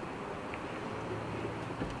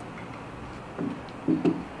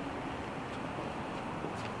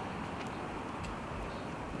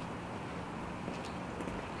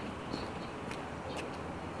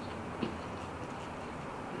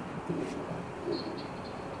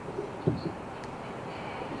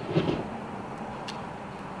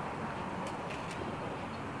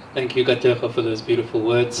 Thank you, Katecha, for those beautiful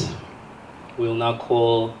words. We'll now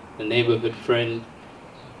call the neighborhood friend,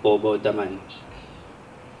 Bobo Daman.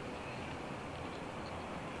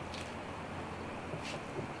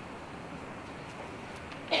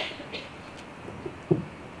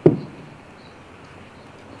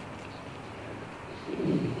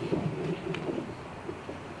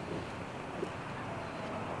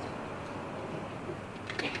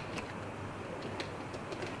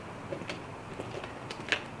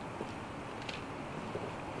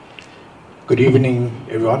 Good evening,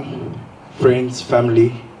 everyone, friends,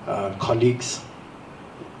 family, colleagues.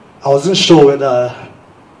 I wasn't sure whether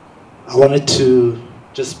I wanted to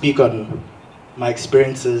just speak on my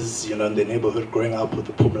experiences, in the neighborhood growing up with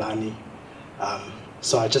the Phumlani.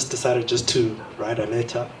 So I just decided just to write a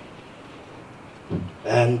letter.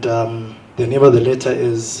 And the name of the letter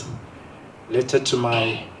is Letter to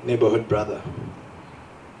My Neighborhood Brother.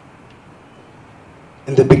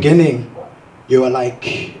 In the beginning, you were like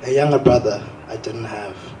a younger brother I didn't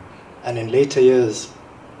have. And in later years,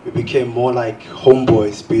 we became more like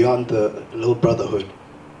homeboys beyond the little brotherhood.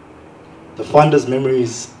 The fondest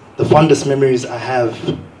memories I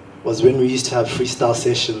have was when we used to have freestyle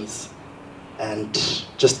sessions, and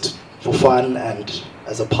just for fun and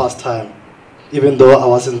as a pastime. Even though I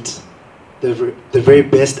wasn't the very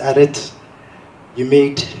best at it, you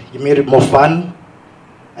made it more fun.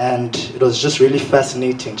 And it was just really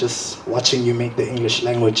fascinating just watching you make the English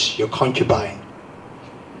language your concubine.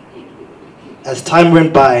 As time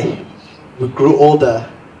went by, we grew older,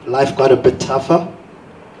 life got a bit tougher,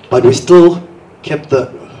 but we still kept the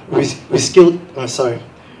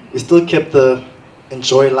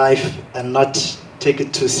enjoy life and not take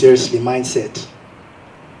it too seriously mindset.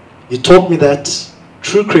 You taught me that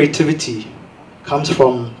true creativity comes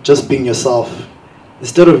from just being yourself,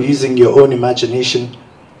 instead of using your own imagination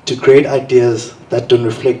to create ideas that don't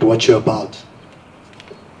reflect what you're about.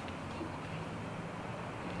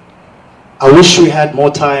 I wish we had more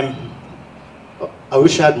time. I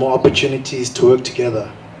wish I had more opportunities to work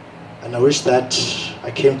together. And I wish that I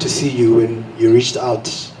came to see you when you reached out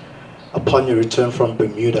upon your return from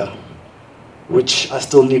Bermuda, which I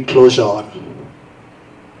still need closure on.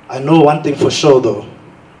 I know one thing for sure though,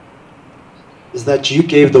 is that you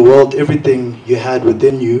gave the world everything you had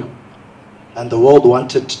within you, and the world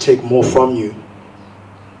wanted to take more from you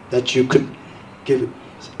that you could give.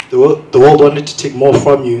 The world wanted to take more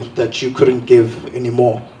from you that you couldn't give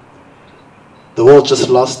anymore. The world just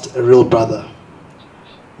lost a real brother.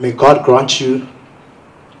 May God grant you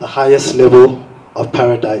the highest level of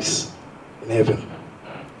paradise in heaven.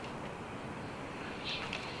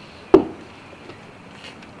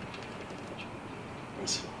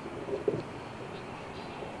 Thanks.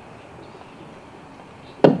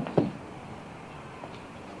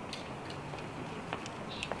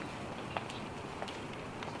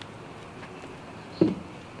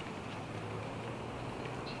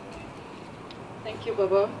 Thank you,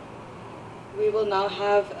 Baba. We will now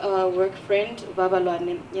have a work friend,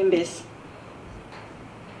 Babalwane Nyembesi.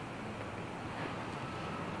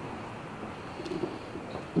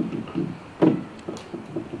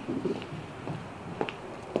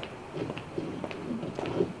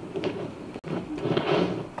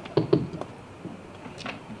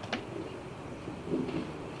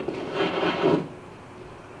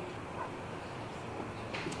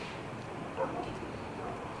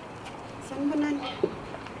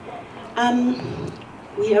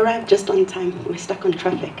 We arrived just on time. We're stuck on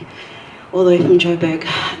traffic all the way from Joburg.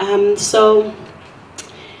 So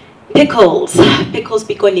Pickles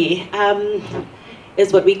Pikoli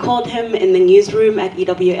is what we called him in the newsroom at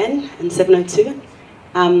EWN in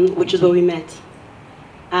 702, which is where we met.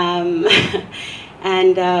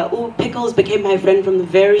 Pickles became my friend from the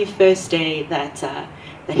very first day that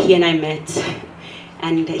he and I met,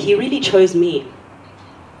 and he really chose me.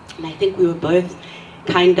 And I think we were both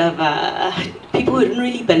kind of people who didn't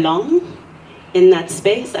really belong in that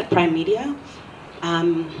space at Prime Media.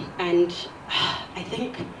 And I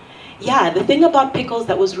think, yeah, the thing about Pickles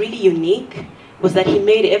that was really unique was that he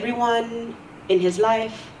made everyone in his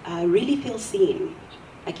life really feels seen.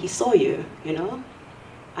 Like he saw you, you know?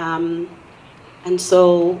 And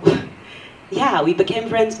so, yeah, we became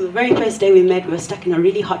friends. The very first day we met, we were stuck in a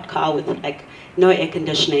really hot car with like no air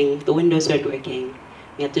conditioning. The windows weren't working.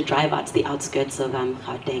 We had to drive out to the outskirts of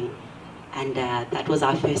Gauteng. And that was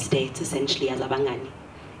our first date, essentially, as abangani.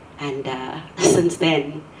 And since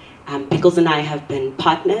then, Pickles and I have been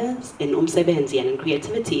partners in umsebenzi and in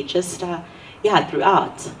creativity, just, yeah,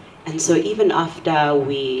 throughout. And so even after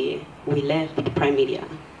we left Prime Media,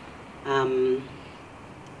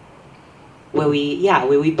 where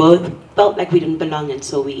we both felt like we didn't belong, and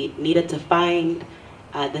so we needed to find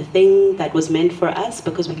the thing that was meant for us,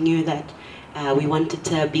 because we knew that we wanted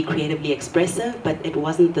to be creatively expressive, but it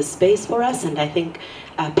wasn't the space for us. And I think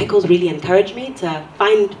Pickles really encouraged me to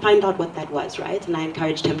find out what that was, right? And I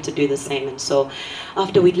encouraged him to do the same. And so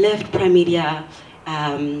after we'd left Prime Media,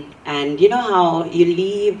 and you know how you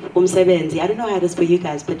leave umsebenzi, I don't know how it is for you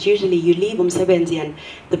guys, but usually you leave umsebenzi and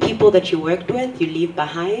the people that you worked with, you leave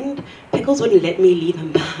behind. Pickles wouldn't let me leave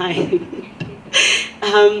him behind.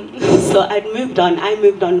 So I moved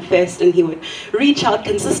on first, and he would reach out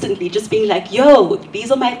consistently, just being like, yo,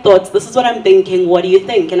 these are my thoughts, this is what I'm thinking, what do you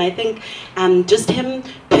think? And I think just him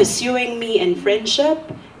pursuing me in friendship,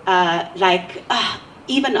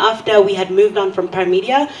 even after we had moved on from Prime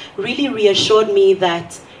Media, really reassured me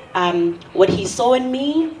that what he saw in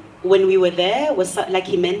me when we were there was like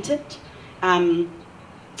he meant it.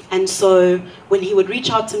 And so when he would reach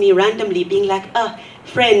out to me randomly, being like,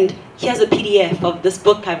 friend, here's a PDF of this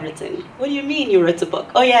book I've written. What do you mean you wrote a book?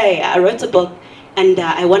 Oh yeah, I wrote a book, and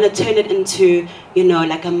I want to turn it into, you know,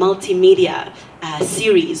 like a multimedia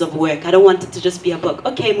series of work. I don't want it to just be a book.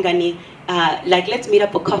 Okay, Mgani, like let's meet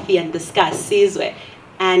up for coffee and discuss. Sizwe.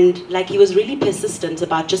 And like he was really persistent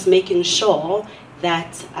about just making sure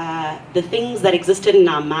that the things that existed in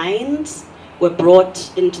our minds were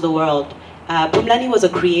brought into the world. Phumlani was a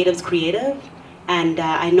creative's creative, and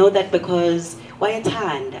I know that because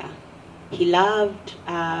Wayatanda, he loved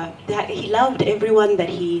everyone that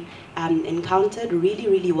he encountered really,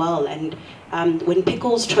 really well. And when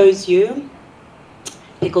Pickles chose you,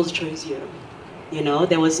 Pickles chose you. You know,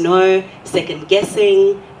 there was no second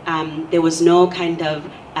guessing. There was no kind of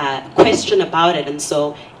question about it. And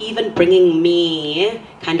so even bringing me,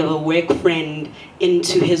 kind of a work friend,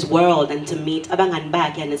 into his world and to meet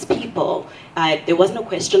Abanganbak and his people, there was no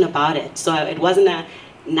question about it. So it wasn't a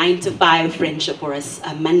 9-to-5 friendship or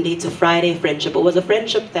a Monday to Friday friendship. It was a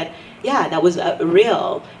friendship that, yeah, that was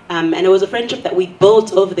real. And it was a friendship that we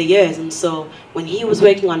built over the years. And so when he was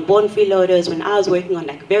working on Born Freeloaders, when I was working on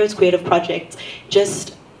like various creative projects,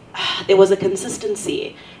 just there was a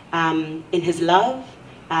consistency in his love.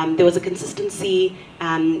 There was a consistency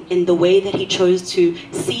in the way that he chose to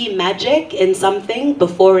see magic in something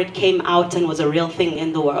before it came out and was a real thing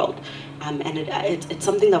in the world. And it's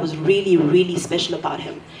something that was really, really special about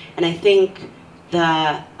him. And I think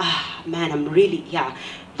the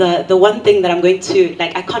one thing that I'm going to,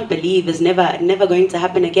 like, I can't believe is never going to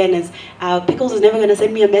happen again is Pickles is never going to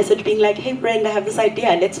send me a message being like, hey friend, I have this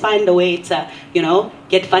idea, let's find a way to, you know,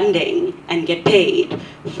 get funding and get paid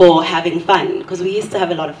for having fun. Because we used to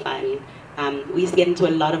have a lot of fun. We used to get into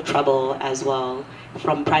a lot of trouble as well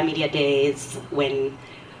from Prime Media days when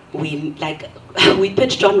we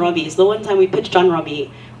pitched John Robbie. So the one time we pitched John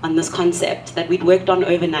Robbie on this concept that we'd worked on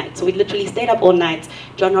overnight. So we literally stayed up all night.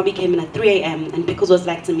 John Robbie came in at 3 a.m. and Pickles was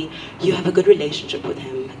like to me, you have a good relationship with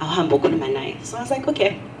him. So I was like,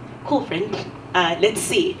 okay, cool friend, let's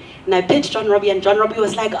see. And I pitched John Robbie, and John Robbie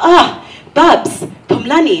was like, Babs,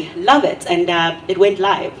 Phumlani, love it. And it went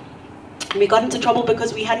live. We got into trouble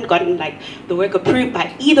because we hadn't gotten like the work approved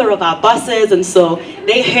by either of our bosses, and so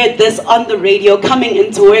they heard this on the radio coming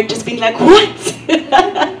into work, just being like, what?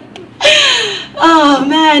 Oh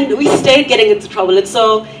man, we stayed getting into trouble. And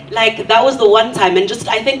so like that was the one time, and just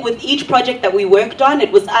I think with each project that we worked on,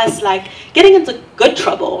 it was us like getting into good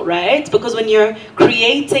trouble, right? Because when you're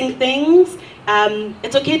creating things,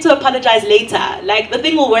 it's okay to apologize later, like the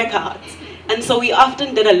thing will work out. And so we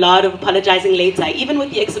often did a lot of apologizing later, even with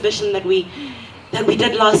the exhibition that we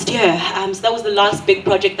did last year. So that was the last big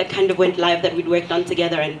project that kind of went live that we'd worked on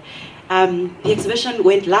together. And the exhibition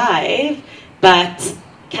went live, but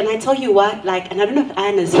can I tell you what, like, and I don't know if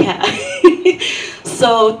Anne is here.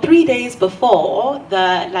 So 3 days before,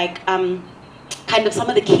 kind of some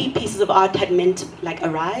of the key pieces of art had meant to like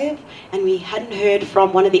arrive, and we hadn't heard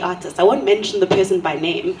from one of the artists. I won't mention the person by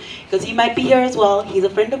name because he might be here as well. He's a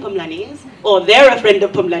friend of Phumlani's, or they're a friend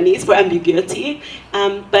of Phumlani's for ambiguity.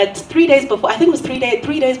 But 3 days before, I think it was 3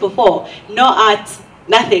 days before, no art,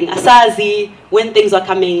 nothing. Asazi, when things are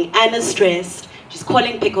coming, Anna's stressed. She's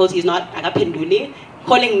calling Pickles, he's not akaphenduli,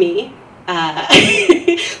 calling me.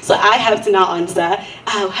 So I have to now answer,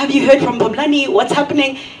 have you heard from Phumlani? What's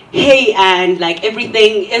happening? Hey, and like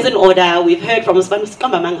everything is in order. We've heard from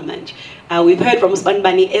we've heard from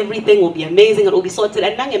Spanbani, everything will be amazing, it will be sorted.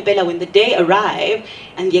 And Nangempela, when the day arrived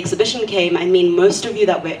and the exhibition came, I mean, most of you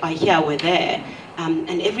that are here were there.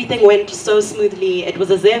 And everything went so smoothly. It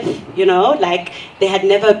was as if, you know, like there had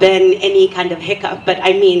never been any kind of hiccup. But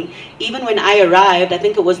I mean, even when I arrived, I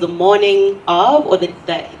think it was the morning of or the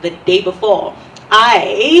day before,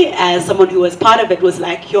 I, as someone who was part of it, was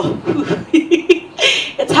like, yo,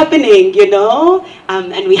 it's happening, you know?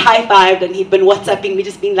 And we high-fived, and he'd been WhatsApping me,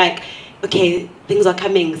 just being like, okay, things are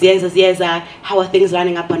coming, zieza, how are things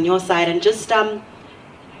lining up on your side? And just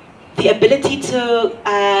the ability to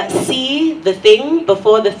see the thing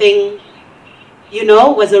before the thing, you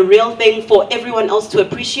know, was a real thing for everyone else to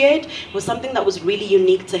appreciate, was something that was really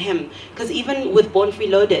unique to him. Because even with Born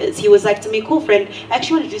Freeloaders, he was like to me, cool friend, I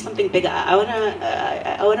actually want to do something bigger. I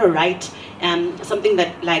wanna write something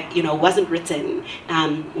that, like, you know, wasn't written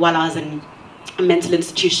while I was in a mental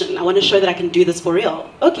institution. I want to show that I can do this for real.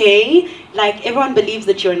 Okay, like everyone believes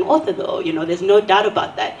that you're an author though, you know, there's no doubt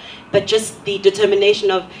about that. But just the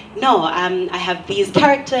determination of, no, I have these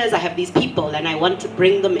characters, I have these people, and I want to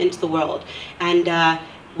bring them into the world. And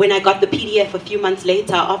when I got the PDF a few months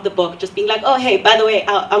later of the book, just being like, oh hey, by the way,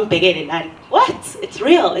 I'm beginning, and what? It's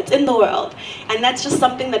real, it's in the world. And that's just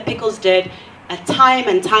something that Pickles did time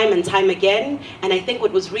and time again. And I think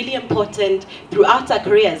what was really important throughout our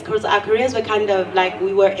careers, because our careers were kind of like,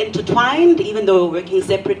 we were intertwined even though we were working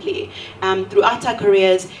separately. Throughout our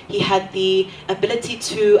careers, he had the ability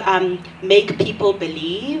to make people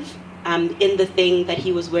believe in the thing that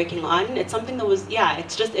he was working on. It's something that was, yeah,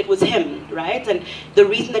 it was him, right? And the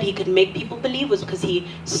reason that he could make people believe was because he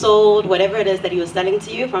sold whatever it is that he was selling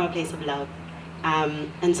to you from a place of love.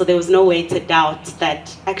 And so there was no way to doubt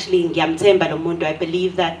that actually in Ngiyamthemba lo muntu, I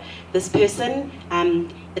believe that this person,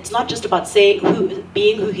 it's not just about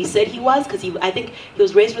being who he said he was, because I think he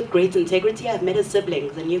was raised with great integrity. I've met his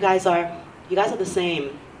siblings, and you guys are the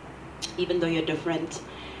same, even though you're different.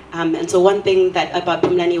 And so one thing that about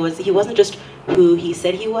Phumlani was he wasn't just who he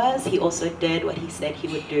said he was, he also did what he said he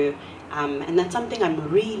would do. And that's something I'm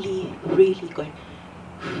really going,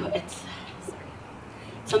 it's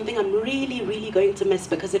something I'm really going to miss,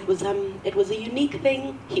 because it was a unique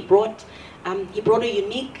thing. He brought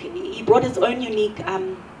his own unique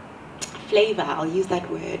flavor, I'll use that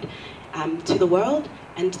word, to the world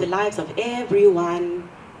and to the lives of everyone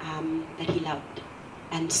that he loved.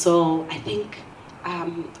 And so I think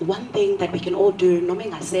one thing that we can all do,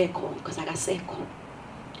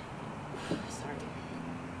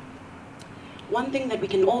 one thing that we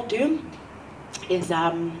can all do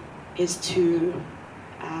is to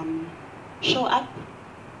show up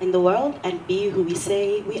in the world and be who we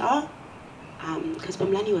say we are, because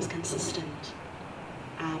Phumlani was consistent.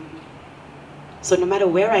 So no matter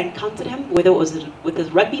where I encountered him, whether it was with his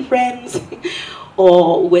rugby friends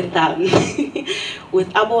or with with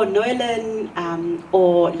Abo Nolan,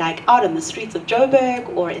 or like out on the streets of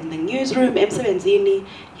Joburg or in the newsroom, Emsebenzini,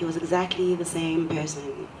 he was exactly the same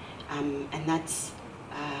person. And that's,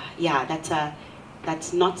 yeah,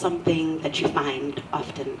 that's not something that you find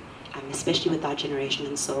often, especially with our generation.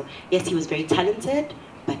 And so, yes, he was very talented,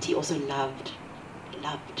 but he also loved.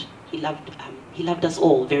 He loved us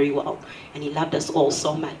all very well, and he loved us all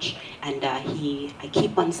so much. And I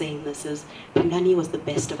keep on saying this, is Phumlani was the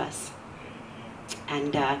best of us.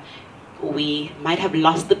 And we might have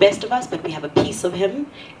lost the best of us, but we have a piece of him.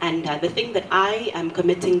 And the thing that I am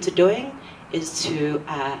committing to doing is to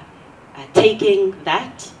taking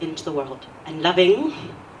that into the world and loving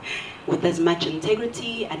with as much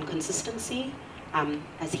integrity and consistency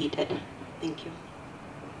as he did. Thank you.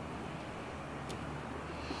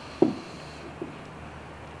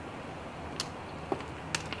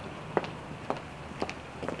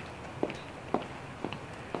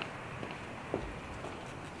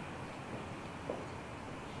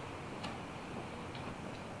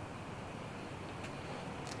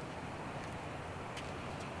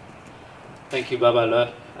 Thank you,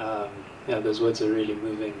 Babala. Yeah, those words are really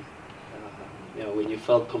moving. You know, when you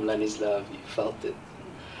felt Phumlani's love, you felt it.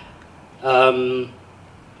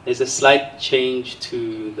 There's a slight change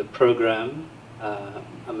to the program.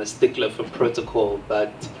 I'm a stickler for protocol,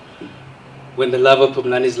 but when the love of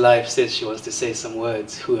Phumlani's life says she wants to say some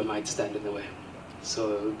words, who am I to stand in the way?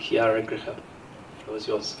 So, Kiara Gricha, it was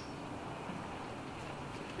yours.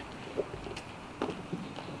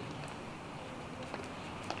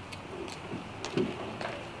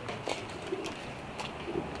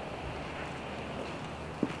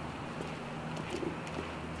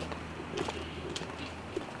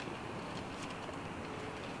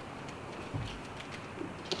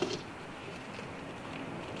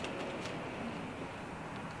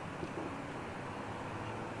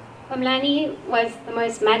 Phumlani was the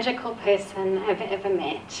most magical person I've ever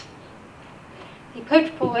met. He put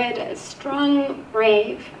forward a strong,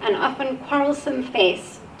 brave, and often quarrelsome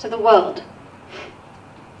face to the world.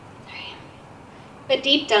 But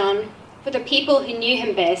deep down, for the people who knew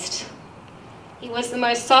him best, he was the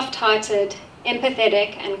most soft-hearted,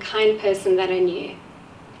 empathetic, and kind person that I knew.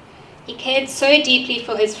 He cared so deeply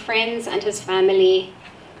for his friends and his family,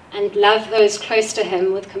 and loved those close to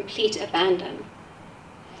him with complete abandon.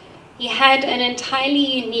 He had an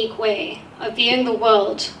entirely unique way of viewing the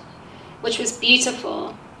world, which was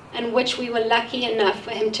beautiful, and which we were lucky enough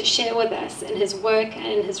for him to share with us in his work and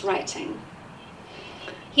in his writing.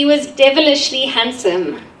 He was devilishly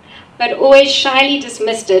handsome, but always shyly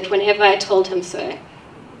dismissed it whenever I told him so.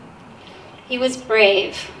 He was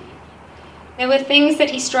brave. There were things that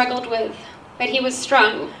he struggled with, but he was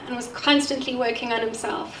strong and was constantly working on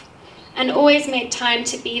himself, and always made time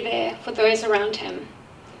to be there for those around him.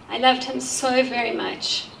 I loved him so very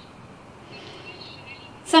much.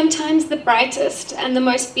 Sometimes the brightest and the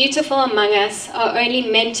most beautiful among us are only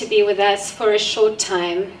meant to be with us for a short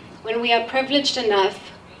time, when we are privileged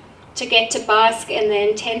enough to get to bask in the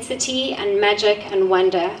intensity and magic and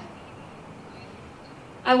wonder.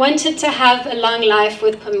 I wanted to have a long life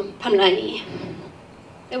with Phumlani.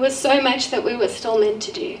 There was so much that we were still meant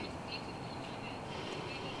to do.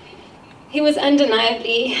 He was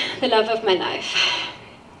undeniably the love of my life.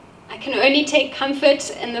 I can only take comfort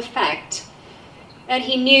in the fact that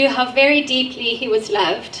he knew how very deeply he was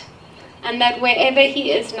loved, and that wherever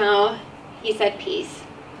he is now, he's at peace.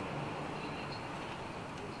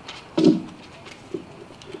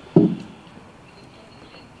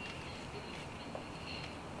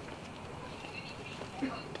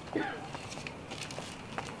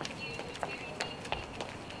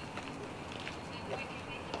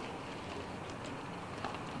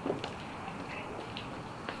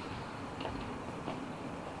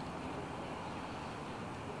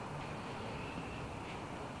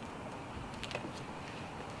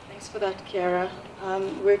 Thanks for that, Kiara.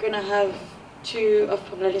 We're going to have two of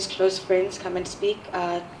Phumlani's close friends come and speak,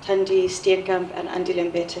 Thandi Steenkamp and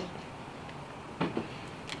Andile Mbete.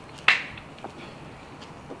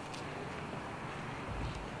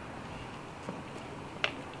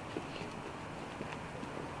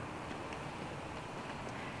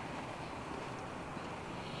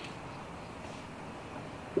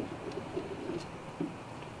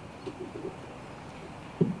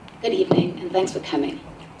 Good evening, and thanks for coming.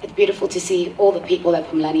 It's beautiful to see all the people that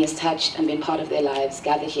Phumlani has touched and been part of their lives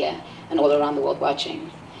gather here and all around the world watching.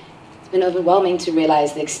 It's been overwhelming to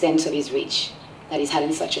realize the extent of his reach that he's had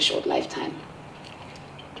in such a short lifetime.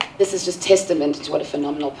 This is just testament to what a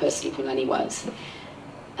phenomenal person Phumlani was.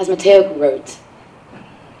 As Mateo wrote,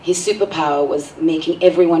 his superpower was making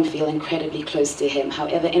everyone feel incredibly close to him,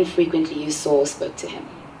 however infrequently you saw or spoke to him.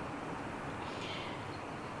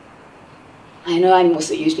 I know I'm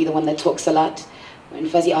also usually the one that talks a lot. When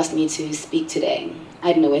Fuzzy asked me to speak today, I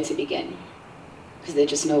didn't know where to begin, because there are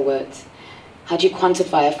just no words. How do you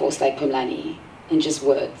quantify a force like Phumlani in just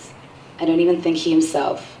words? I don't even think he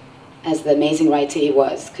himself, as the amazing writer he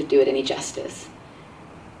was, could do it any justice.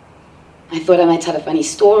 I thought I might tell a funny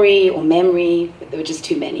story or memory, but there were just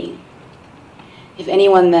too many. If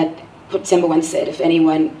anyone that, Temba once said, if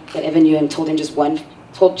anyone that ever knew him told just one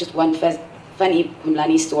funny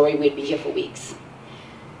Phumlani story, we'd be here for weeks.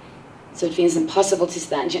 So it feels impossible to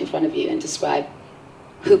stand here in front of you and describe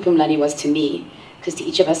who Phumlani was to me, because to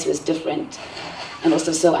each of us he was different, and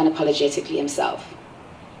also so unapologetically himself.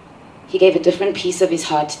 He gave a different piece of his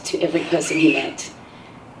heart to every person he met,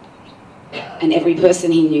 and every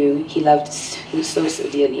person he knew he loved so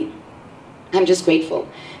dearly. I'm just grateful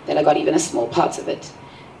that I got even a small part of it.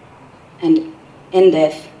 And in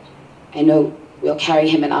death, I know we'll carry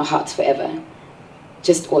him in our hearts forever.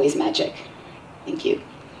 Just all his magic. Thank you.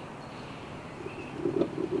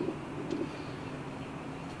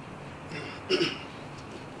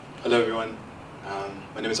 Hello everyone,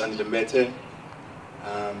 my name is Andile Mbete.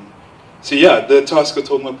 So yeah, the task of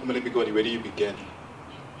talking about Phumlani Pikoli, where do you begin?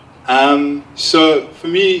 So for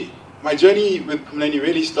me, my journey with Phumlani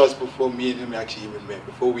really starts before me and him actually even met,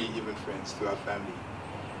 before we even friends through our family.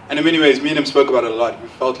 And in many ways, me and him spoke about it a lot. We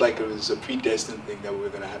felt like it was a predestined thing that we were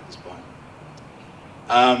going to have this bond.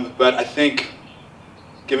 But I think,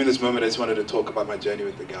 given this moment, I just wanted to talk about my journey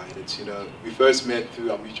with the guy. It's, you know, we first met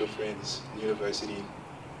through our mutual friends in university.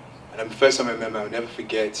 And the first time I met him, I'll never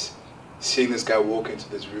forget seeing this guy walk into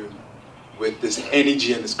this room with this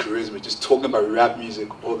energy and this charisma, just talking about rap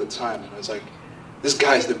music all the time. And I was like, this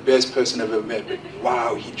guy's the best person I've ever met, but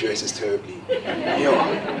wow, he dresses terribly. Yo.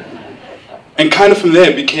 And kind of from there,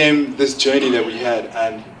 it became this journey that we had.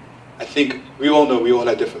 And I think we all know we all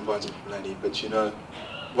had different bonds with Phumlani, but you know,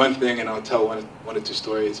 one thing, and I'll tell one or two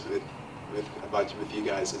stories with you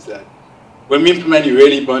guys, is that when me and Phumlani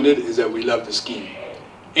really bonded is that we love to scheme.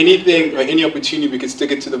 Anything or any opportunity we could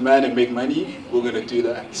stick it to the man and make money, we're gonna do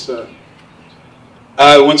that. So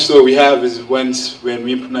one story we have is once when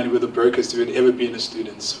me and Phumlani were the brokers to ever being the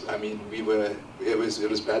students. I mean, it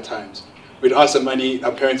was bad times. We'd ask for money,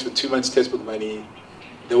 our parents for 2 months textbook money,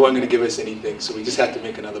 they weren't gonna give us anything, so we just had to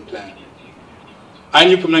make another plan. I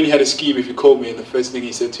knew Phumlani had a scheme if he called me, and the first thing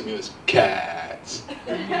he said to me was, cats.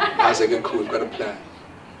 I was like, oh, cool, we've got a plan.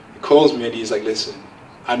 He calls me and he's like, listen,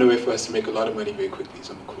 I know a way for us to make a lot of money very quickly,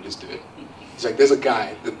 so I'm cool, let's do it. He's like, there's a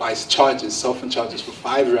guy that buys chargers, cell phone chargers for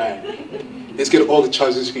 5 rand. Let's get all the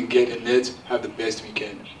chargers we can get and let's have the best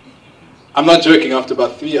weekend. I'm not joking, after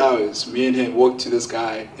about 3 hours, me and him walked to this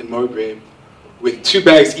guy in Mowbray with 2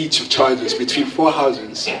 bags each of chargers between 4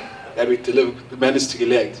 houses that we managed to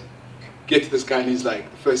collect. Get to this guy and he's like,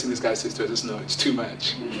 the first thing this guy says to us is, no, it's too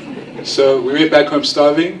much. So we went back home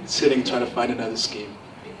starving, sitting trying to find another scheme.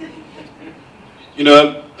 You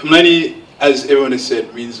know, Phumlani, as everyone has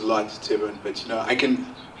said, means a lot to everyone, but you know, I can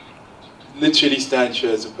literally stand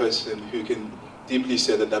here as a person who can deeply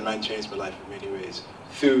say that that man changed my life in many ways.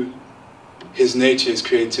 Through his nature, his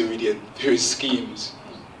creativity, and through his schemes.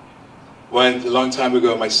 When a long time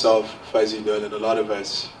ago, myself, Fuzzy, and a lot of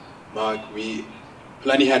us, Mark,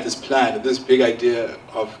 Phumlani had this plan, this big idea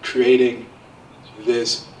of creating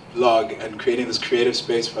this blog and creating this creative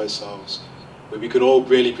space for ourselves, where we could all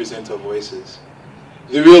really present our voices.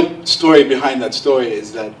 The real story behind that story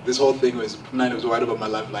is that this whole thing was, Phumlani was worried about my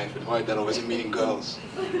love life and worried that I wasn't meeting girls.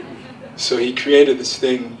 So he created this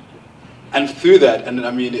thing, and through that, and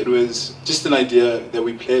I mean, it was just an idea that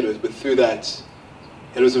we played with, but through that,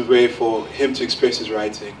 it was a way for him to express his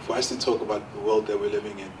writing, for us to talk about the world that we're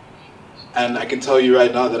living in. And I can tell you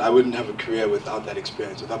right now that I wouldn't have a career without that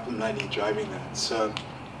experience, without Phumlani driving that. So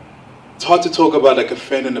it's hard to talk about like a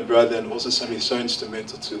friend and a brother and also somebody so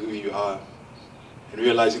instrumental to who you are and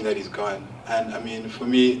realizing that he's gone. And I mean, for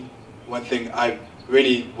me, one thing I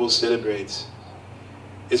really will celebrate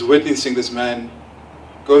is witnessing this man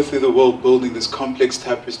go through the world building this complex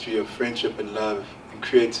tapestry of friendship and love and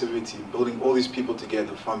creativity, building all these people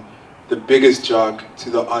together, from the biggest jock to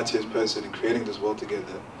the artiest person, and creating this world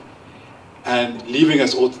together. And leaving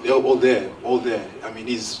us all there. I mean,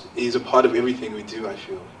 he's a part of everything we do, I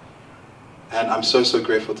feel. And I'm so, so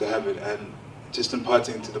grateful to have it. And just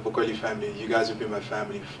imparting to the Pikoli family, you guys have been my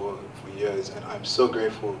family for years, and I'm so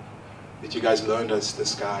grateful that you guys loaned us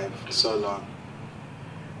this guy for so long.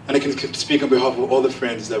 And I can speak on behalf of all the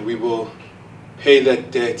friends that we will pay that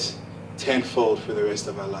debt tenfold for the rest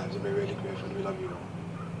of our lives, and we're really grateful, and we love you all.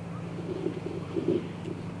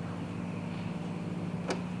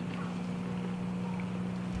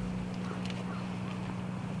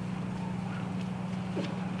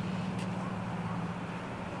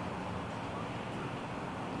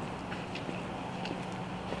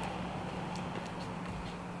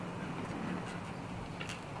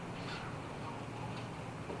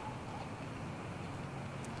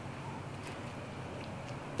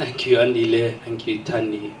 Thank you, Andile. Thank you,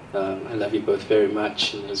 Tandi. I love you both very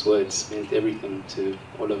much, and those words meant everything to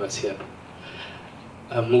all of us here.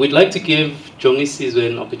 We'd like to give Jongi Sizwe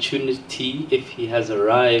an opportunity, if he has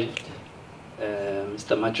arrived.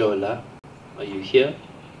 Mr. Majola, are you here?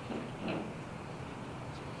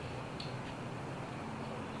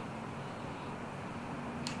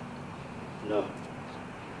 No.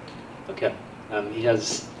 Okay. He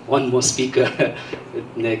has one more speaker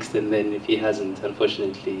next, and then if he hasn't,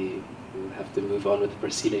 unfortunately, we'll have to move on with the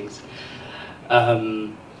proceedings.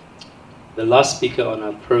 The last speaker on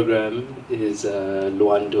our program is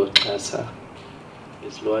Luando Kasa.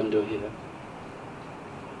 Is Luando here?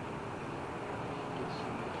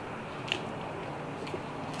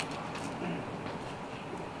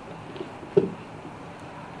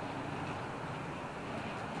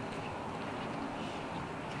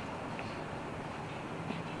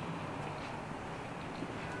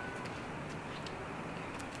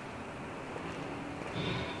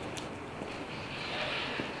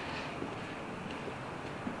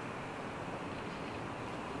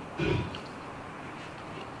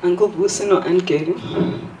 Angovusi no Angeli,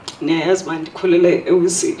 niyayazi uba ndikhulele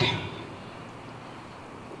eWisile.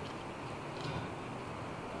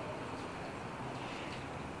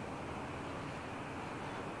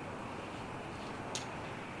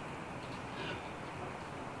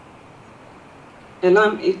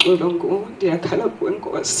 Elami ixolo ndiyakhala kuwe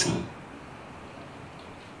Nkosi.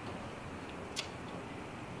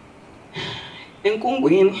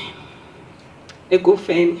 Enkungwini,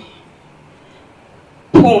 ekufeni,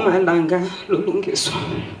 phuma langa lolungiswa.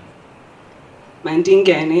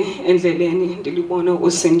 Mandingene endleleni ndilibona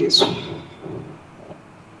usindiso.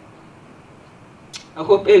 I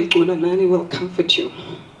hope El Nani will comfort you.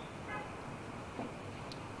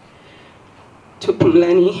 To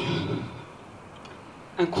Phumlani,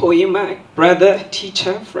 I call you my brother,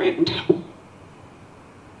 teacher, friend.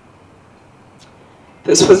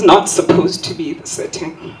 This was not supposed to be the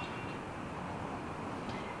setting.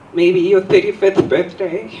 Maybe your 35th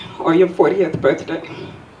birthday or your 40th birthday.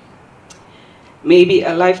 Maybe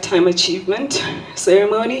a lifetime achievement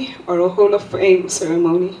ceremony or a Hall of Fame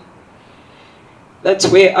ceremony. That's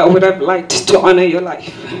where I would have liked to honor your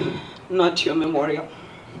life, not your memorial.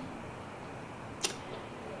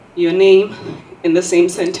 Your name in the same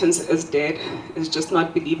sentence as dead is just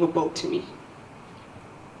not believable to me.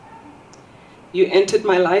 You entered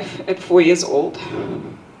my life at 4 years old.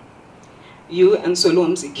 You and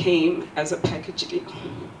Solomzi came as a package deal.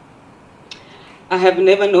 I have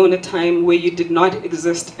never known a time where you did not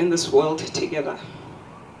exist in this world together.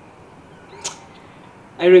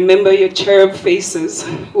 I remember your cherub faces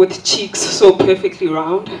with cheeks so perfectly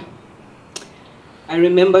round. I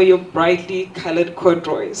remember your brightly colored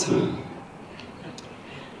corduroys.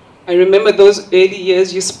 I remember those early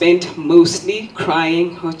years you spent mostly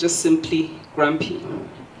crying or just simply grumpy.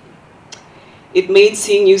 It made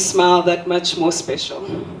seeing you smile that much more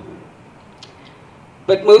special.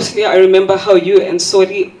 But mostly I remember how you and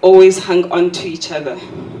Sodi always hung on to each other,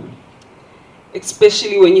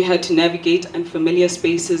 especially when you had to navigate unfamiliar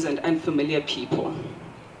spaces and unfamiliar people.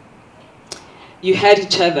 You had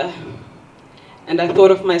each other, and I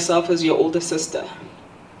thought of myself as your older sister,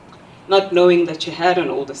 not knowing that you had an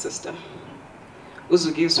older sister,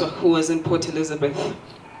 Uzugiswa, who was in Port Elizabeth.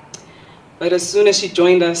 But as soon as she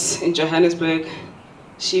joined us in Johannesburg,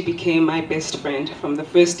 she became my best friend from the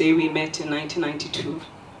first day we met in 1992.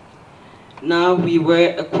 Now we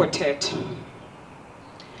were a quartet.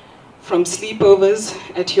 From sleepovers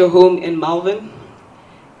at your home in Malvern,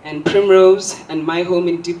 and Primrose, and my home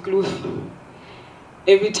in Diepkloof,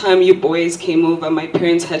 every time you boys came over, my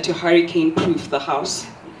parents had to hurricane-proof the house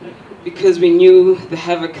because we knew the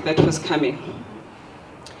havoc that was coming.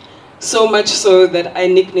 So much so that I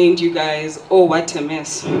nicknamed you guys, "Oh, what a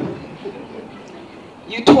mess."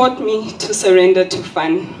 You taught me to surrender to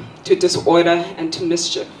fun, to disorder, and to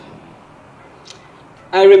mischief.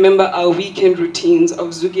 I remember our weekend routines of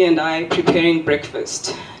Zugi and I preparing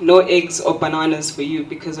breakfast. No eggs or bananas for you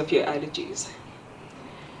because of your allergies.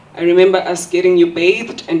 I remember us getting you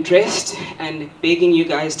bathed and dressed and begging you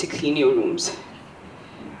guys to clean your rooms.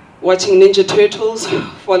 Watching Ninja Turtles,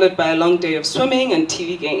 followed by a long day of swimming and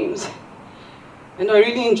TV games. And I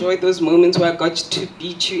really enjoyed those moments where I got to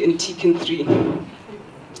beat you in Tekken 3.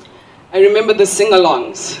 I remember the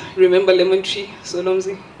sing-alongs. Remember Lemon Tree,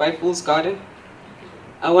 Solomzi, by Fool's Garden?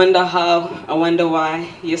 I wonder how, I wonder why.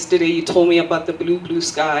 Yesterday you told me about the blue, blue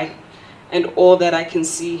sky, and all that I can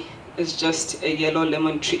see is just a yellow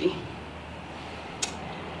lemon tree.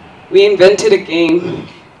 We invented a game.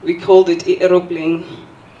 We called it Aeroplane,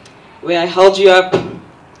 where I held you up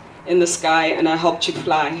in the sky and I helped you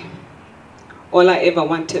fly. All I ever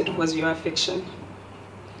wanted was your affection.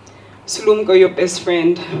 Sulumgo, your best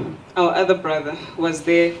friend, our other brother, was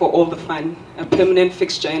there for all the fun, a permanent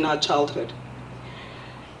fixture in our childhood.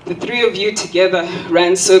 The three of you together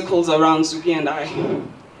ran circles around Zugi and I.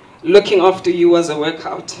 Looking after you was a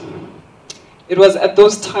workout. It was at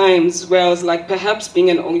those times where I was like, perhaps being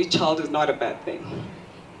an only child is not a bad thing.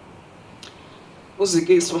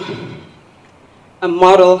 Uzugiswa, a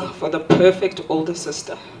model for the perfect older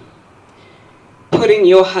sister, putting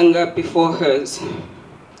your hunger before hers.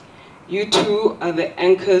 You two are the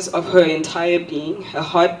anchors of her entire being, her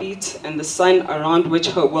heartbeat, and the sun around which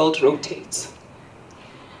her world rotates.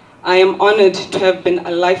 I am honored to have been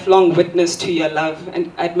a lifelong witness to your love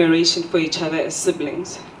and admiration for each other as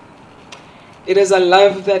siblings. It is a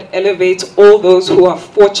love that elevates all those who are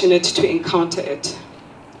fortunate to encounter it.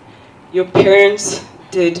 Your parents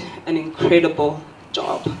did an incredible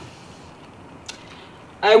job.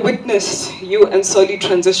 I witnessed you and Soli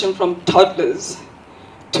transition from toddlers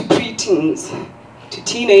to preteens to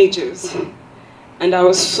teenagers, and I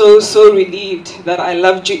was so relieved that I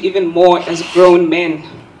loved you even more as grown men.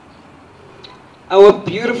 Our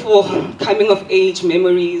beautiful coming-of-age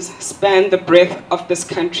memories span the breadth of this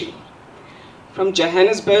country, from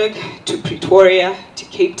Johannesburg to Pretoria to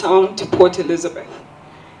Cape Town to Port Elizabeth,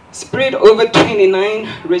 spread over 29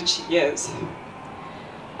 rich years.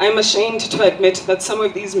 I'm ashamed to admit that some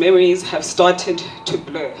of these memories have started to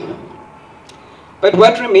blur. But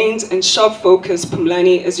what remains in sharp focus,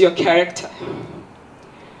 Phumlani, is your character.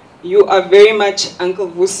 You are very much Uncle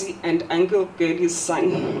Vusi and Uncle Gertie's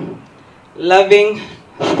son. Loving,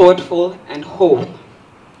 thoughtful, and whole.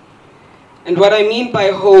 And what I mean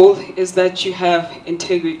by whole is that you have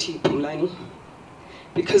integrity, Phumlani.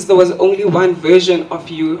 Because there was only one version of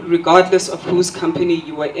you, regardless of whose company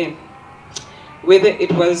you were in. Whether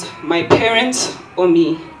it was my parents or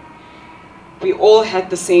me, we all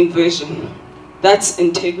had the same version. That's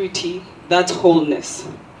integrity, that's wholeness.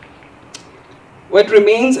 What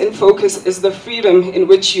remains in focus is the freedom in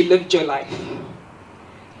which you lived your life,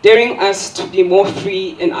 daring us to be more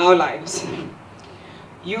free in our lives.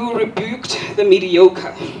 You rebuked the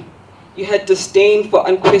mediocre. You had disdain for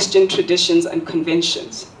unquestioned traditions and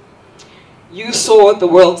conventions. You saw the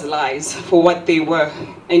world's lies for what they were,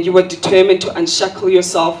 and you were determined to unshackle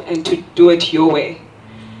yourself and to do it your way.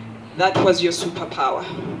 That was your superpower.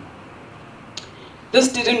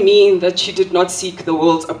 This didn't mean that you did not seek the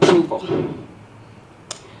world's approval.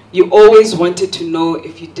 You always wanted to know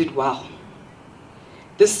if you did well.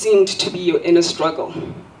 This seemed to be your inner struggle.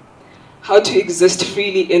 How to exist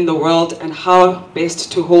freely in the world and how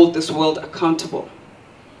best to hold this world accountable.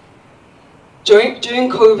 During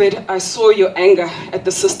COVID, I saw your anger at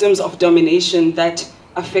the systems of domination that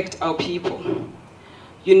affect our people.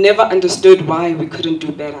 You never understood why we couldn't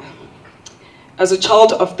do better. As a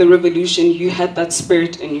child of the revolution, you had that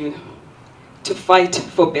spirit in you to fight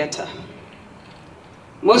for better.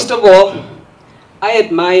 Most of all, I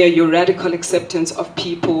admire your radical acceptance of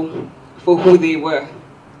people for who they were.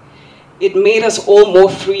 It made us all more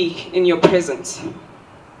free in your presence.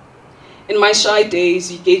 In my shy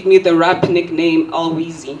days, you gave me the rap nickname Al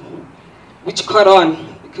Weezy, which caught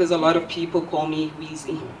on because a lot of people call me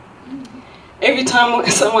Weezy. Every time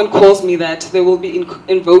someone calls me that, they will be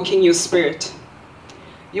invoking your spirit.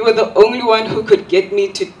 You were the only one who could get me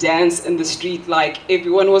to dance in the street like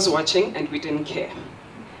everyone was watching and we didn't care.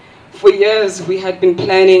 For years, we had been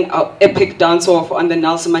planning our epic dance-off on the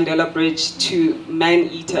Nelson Mandela Bridge to Man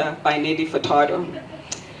Eater by Nelly Furtado.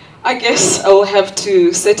 I guess I will have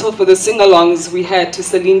to settle for the sing-alongs we had to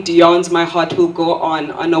Celine Dion's My Heart Will Go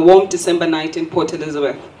On a warm December night in Port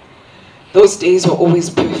Elizabeth. Those days were always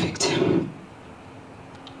perfect.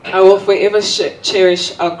 I will forever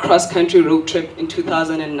cherish our cross-country road trip in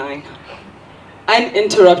 2009.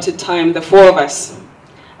 Uninterrupted time, the four of us,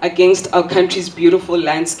 against our country's beautiful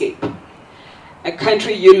landscape. A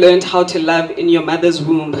country you learned how to love in your mother's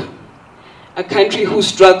womb. A country whose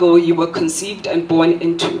struggle you were conceived and born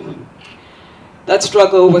into. That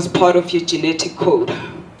struggle was part of your genetic code.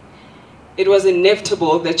 It was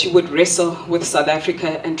inevitable that you would wrestle with South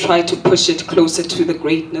Africa and try to push it closer to the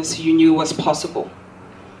greatness you knew was possible.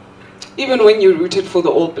 Even when you rooted for the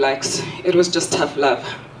All Blacks, it was just tough love.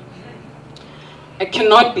 I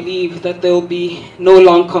cannot believe that there will be no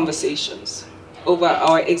long conversations over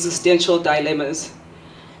our existential dilemmas.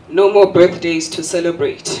 No more birthdays to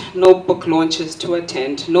celebrate, no book launches to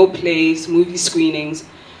attend, no plays, movie screenings,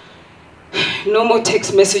 no more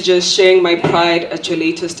text messages sharing my pride at your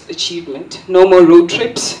latest achievement, no more road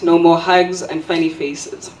trips, no more hugs and funny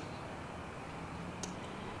faces.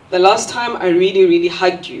 The last time I really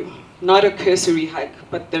hugged you, not a cursory hug,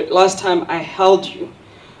 but the last time I held you,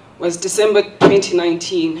 was December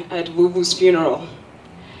 2019 at Vuvu's funeral.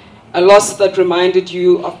 A loss that reminded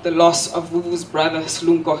you of the loss of Vuvu's brother,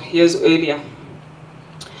 Slumko, years earlier.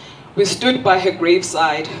 We stood by her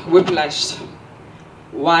graveside, whiplashed.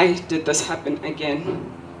 Why did this happen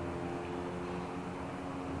again?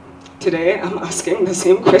 Today, I'm asking the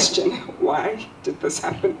same question. Why did this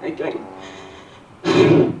happen again?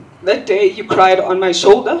 That day, you cried on my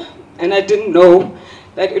shoulder, and I didn't know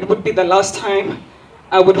that it would be the last time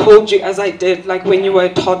I would hold you as I did, like when you were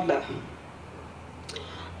a toddler.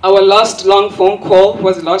 Our last long phone call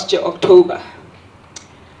was last year, October.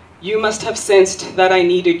 You must have sensed that I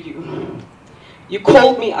needed you. You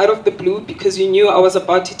called me out of the blue because you knew I was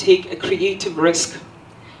about to take a creative risk.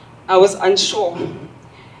 I was unsure,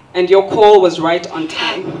 and your call was right on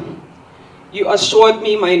time. You assured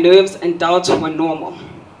me my nerves and doubts were normal.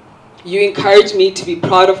 You encouraged me to be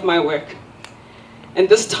proud of my work. And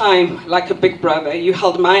this time, like a big brother, you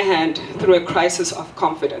held my hand through a crisis of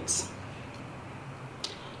confidence.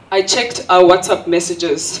 I checked our WhatsApp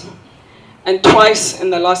messages, and twice in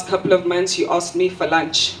the last couple of months you asked me for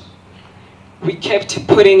lunch. We kept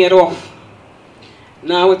putting it off.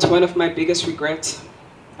 Now it's one of my biggest regrets.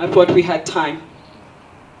 I thought we had time.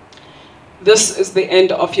 This is the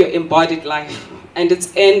end of your embodied life, and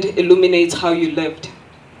its end illuminates how you lived.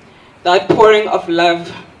 That pouring of love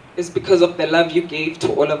is because of the love you gave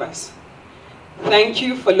to all of us. Thank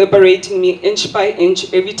you for liberating me inch by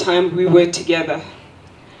inch every time we were together.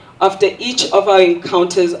 After each of our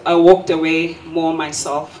encounters, I walked away more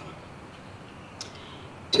myself.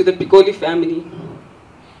 To the Pikoli family,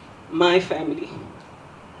 my family,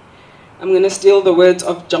 I'm going to steal the words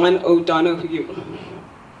of John O'Donoghue.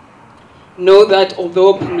 Know that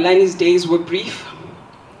although Phumlani's days were brief,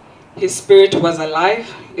 his spirit was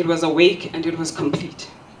alive, it was awake, and it was complete.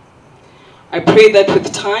 I pray that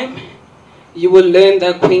with time, you will learn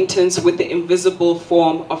the acquaintance with the invisible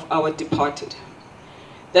form of our departed,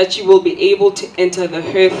 that you will be able to enter the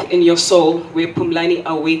hearth in your soul where Phumlani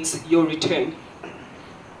awaits your return.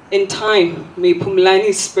 In time, may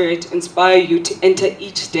Phumlani's spirit inspire you to enter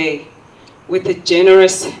each day with a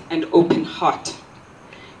generous and open heart,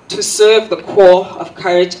 to serve the call of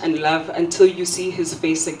courage and love until you see his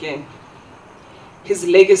face again. His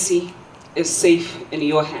legacy is safe in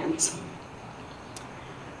your hands.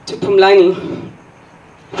 To Phumlani,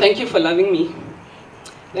 thank you for loving me.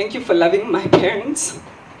 Thank you for loving my parents.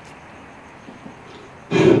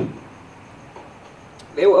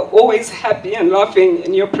 They were always happy and laughing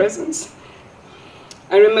in your presence.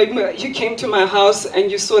 I remember you came to my house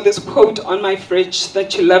and you saw this quote on my fridge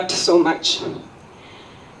that you loved so much.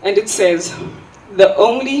 And it says, "The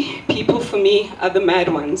only people for me are the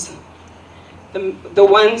mad ones. The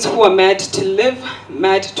ones who are mad to live,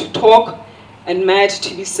 mad to talk, and mad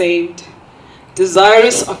to be saved.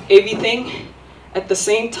 Desirous of everything at the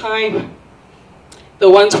same time. The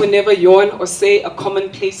ones who never yawn or say a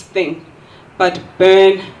commonplace thing, but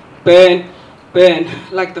burn, burn, burn,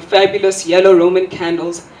 like the fabulous yellow Roman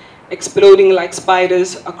candles, exploding like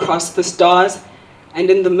spiders across the stars, and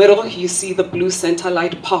in the middle you see the blue center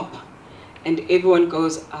light pop, and everyone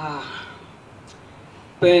goes, ah,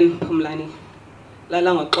 burn Phumlani,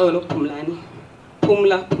 lala ngoxolo Phumlani,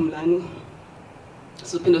 phumla Phumlani,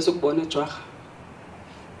 siphinde sikubone jwarha."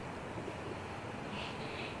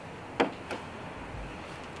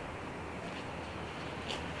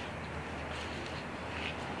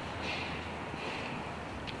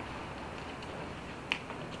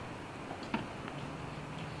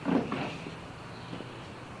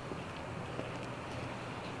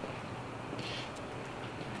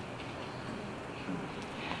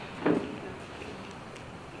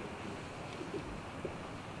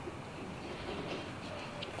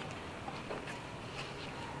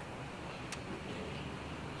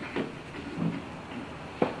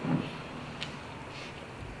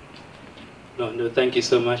 No, thank you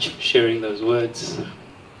so much for sharing those words.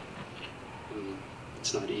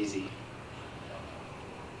 It's not easy.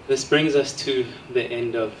 This brings us to the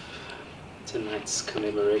end of tonight's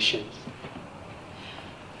commemoration.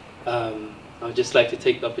 I would just like to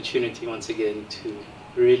take the opportunity once again to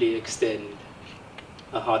really extend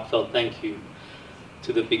a heartfelt thank you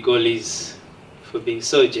to the Pikolis for being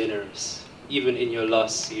so generous. Even in your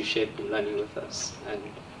loss, you shared Phumlani with us. And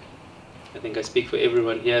I think I speak for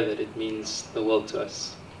everyone here that it means the world to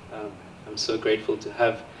us. I'm so grateful to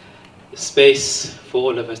have the space for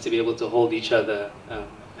all of us to be able to hold each other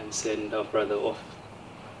and send our brother off.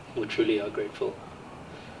 We truly are grateful.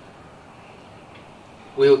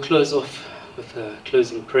 We'll close off with a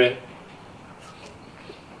closing prayer.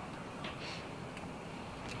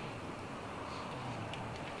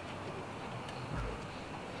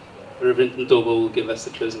 Reverend Ntobo will give us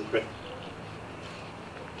the closing prayer.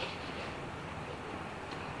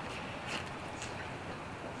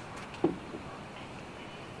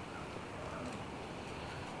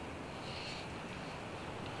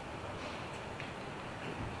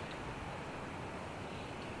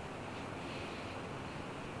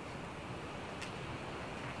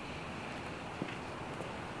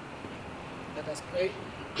 Let us pray.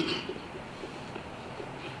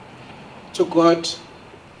 To God,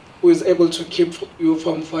 who is able to keep you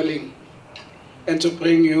from falling and to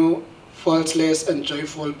bring you faultless and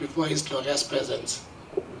joyful before his glorious presence.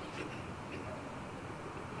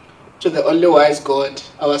 To the only wise God,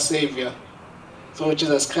 our Savior, through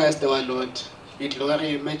Jesus Christ our Lord, be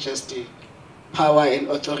glory, majesty, power and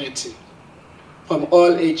authority, from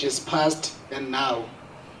all ages past and now,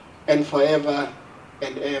 and forever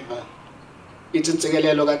and ever. Ithi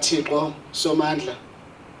intsikelelo kaThixo somandla,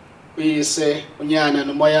 uyise unyana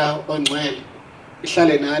nomoya ongcwele,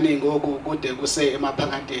 ihlale nani ngoku kude kuse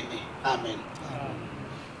emaphakadeni. Amen.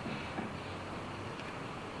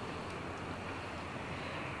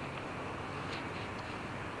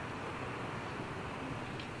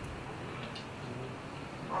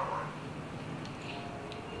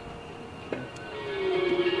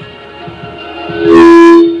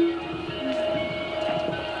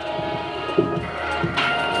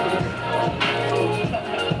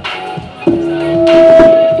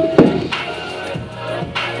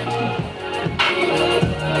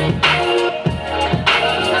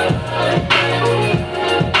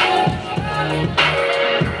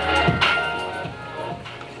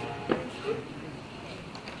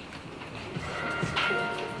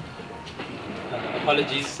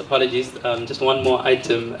 Apologies. Just one more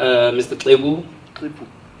item. Mr. Klepu.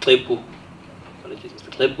 Apologies, Mr.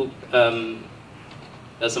 Klepu.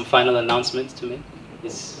 There's some final announcements to make.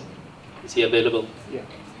 Is he available? Yeah,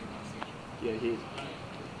 he is.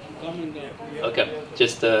 Okay,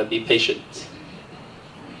 just be patient.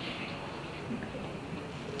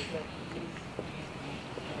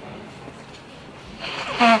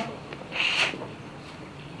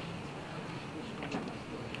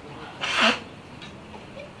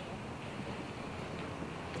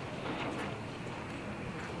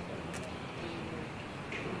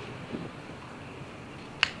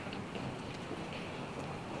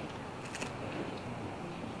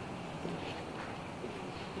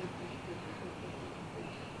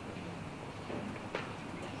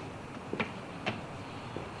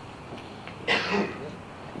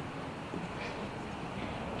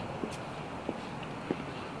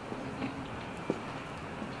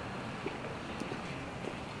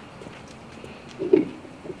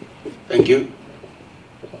 Thank you.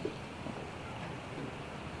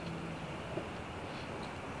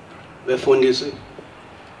 Befundisi,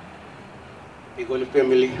 Pikoli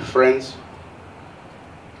family, friends,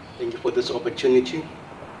 thank you for this opportunity.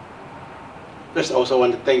 First, I also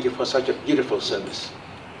want to thank you for such a beautiful service.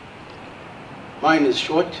 Mine is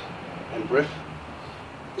short and brief.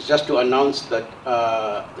 It's just to announce that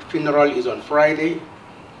the funeral is on Friday.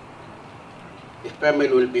 The family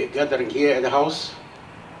will be gathering here at the house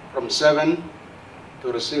from 7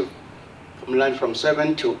 to receive Phumlani from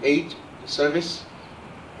 7 to 8 service.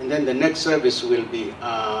 And then the next service will be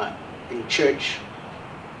in church,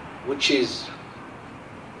 which is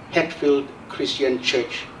Hatfield Christian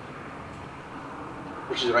Church,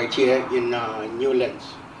 which is right here in Newlands.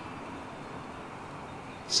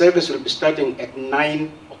 Service will be starting at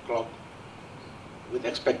 9 o'clock with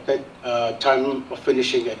expected time of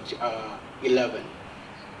finishing at 11.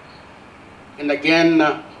 And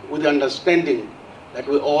again, with the understanding that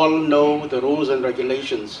we all know the rules and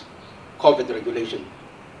regulations, COVID regulation.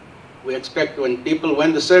 We expect when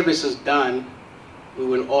the service is done, we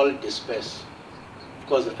will all disperse. Of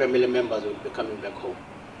course, the family members will be coming back home.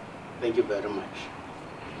 Thank you very much.